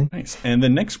occasionally. Nice. And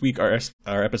then next week, our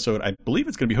episode, I believe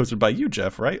it's going to be hosted by you,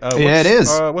 Jeff, right? Yeah, it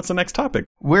is. What's the next topic?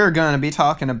 We're going to be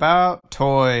talking about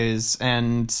toys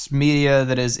and media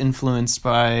that is influenced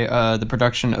by the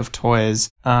production of toys.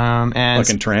 And like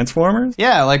in Transformers?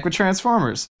 Yeah, like with Transformers.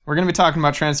 We're going to be talking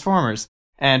about Transformers.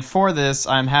 And for this,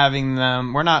 I'm having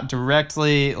them... We're not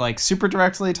directly, super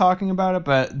directly talking about it,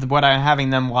 but what I'm having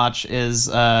them watch is...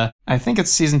 I think it's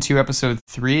Season 2, Episode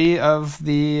 3 of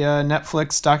the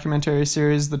Netflix documentary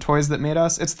series, The Toys That Made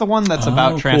Us. It's the one that's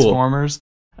about Transformers.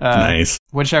 Nice.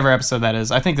 Whichever episode that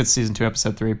is. I think that's Season 2,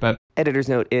 Episode 3, but... Editor's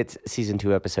note, it's Season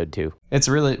 2, Episode 2. It's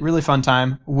a really, really fun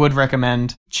time. Would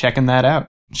recommend checking that out.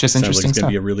 It's just interesting stuff. Sounds like it's going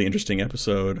to be a really interesting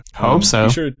episode. Hope so.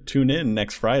 Be sure to tune in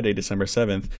next Friday, December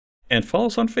 7th, and follow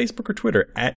us on Facebook or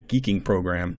Twitter at Geeking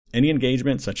Program. Any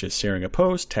engagement, such as sharing a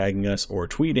post, tagging us, or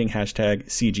tweeting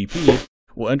 #CGP,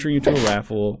 will enter you to a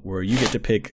raffle where you get to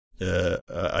pick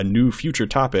a new future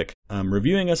topic.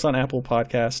 Reviewing us on Apple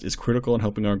Podcast is critical in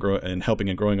helping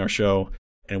and growing our show,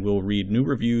 and we'll read new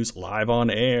reviews live on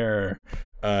air.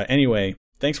 Anyway.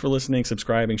 Thanks for listening,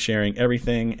 subscribing, sharing,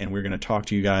 everything, and we're going to talk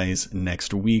to you guys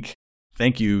next week.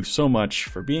 Thank you so much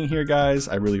for being here, guys.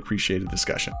 I really appreciate the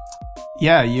discussion.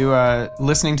 Yeah, you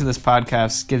listening to this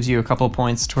podcast gives you a couple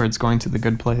points towards going to the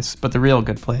good place, but the real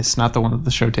good place, not the one that the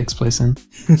show takes place in.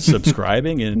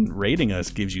 Subscribing and rating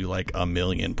us gives you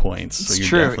 1,000,000 points. So it's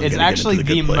true. It's actually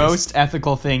the most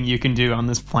ethical thing you can do on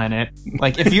this planet.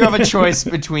 If you have a choice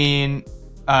between...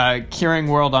 curing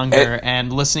world hunger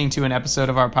and listening to an episode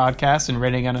of our podcast and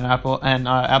rating on Apple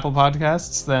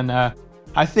Podcasts, then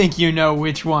I think you know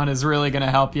which one is really going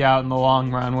to help you out in the long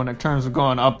run when it comes to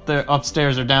going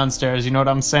upstairs or downstairs. You know what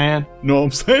I'm saying? Know what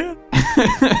I'm saying?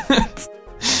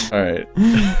 All right.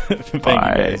 Thank you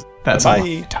guys. That's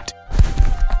Bye. All.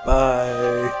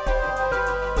 Bye.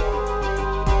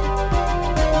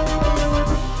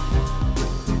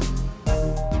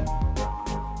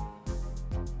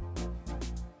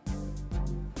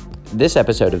 This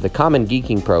episode of the Common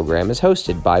Geeking Program is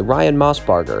hosted by Ryan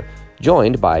Mossbarger,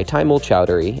 joined by Taimul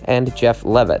Chaudhary and Jeff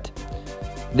Levitt.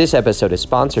 This episode is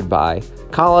sponsored by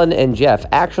Colin and Jeff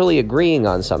actually agreeing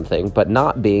on something, but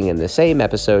not being in the same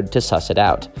episode to suss it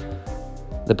out.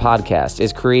 The podcast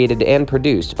is created and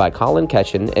produced by Colin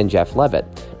Ketchen and Jeff Levitt,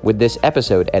 with this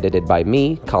episode edited by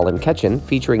me, Colin Ketchen,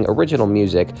 featuring original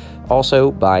music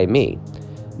also by me.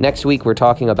 Next week, we're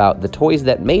talking about the toys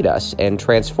that made us and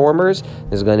Transformers.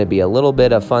 There's going to be a little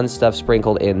bit of fun stuff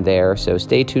sprinkled in there, so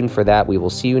stay tuned for that. We will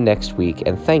see you next week,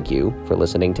 and thank you for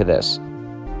listening to this.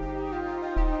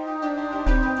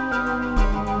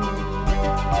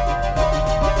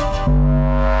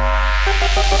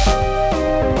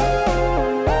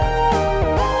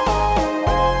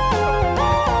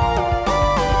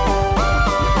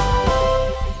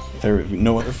 If there are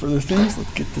no other further things,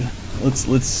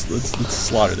 let's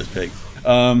slaughter this pig.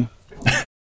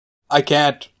 I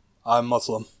can't. I'm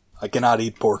Muslim. I cannot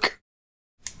eat pork.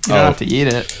 You don't have to eat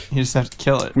it. You just have to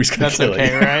kill it. That's kill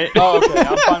okay, it. Right? Oh, okay.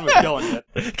 I'm fine with killing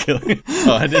it. Killing.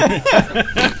 Oh, I didn't.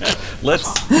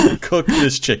 Let's cook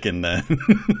this chicken then.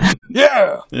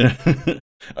 Yeah.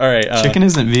 All right. Chicken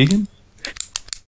isn't vegan?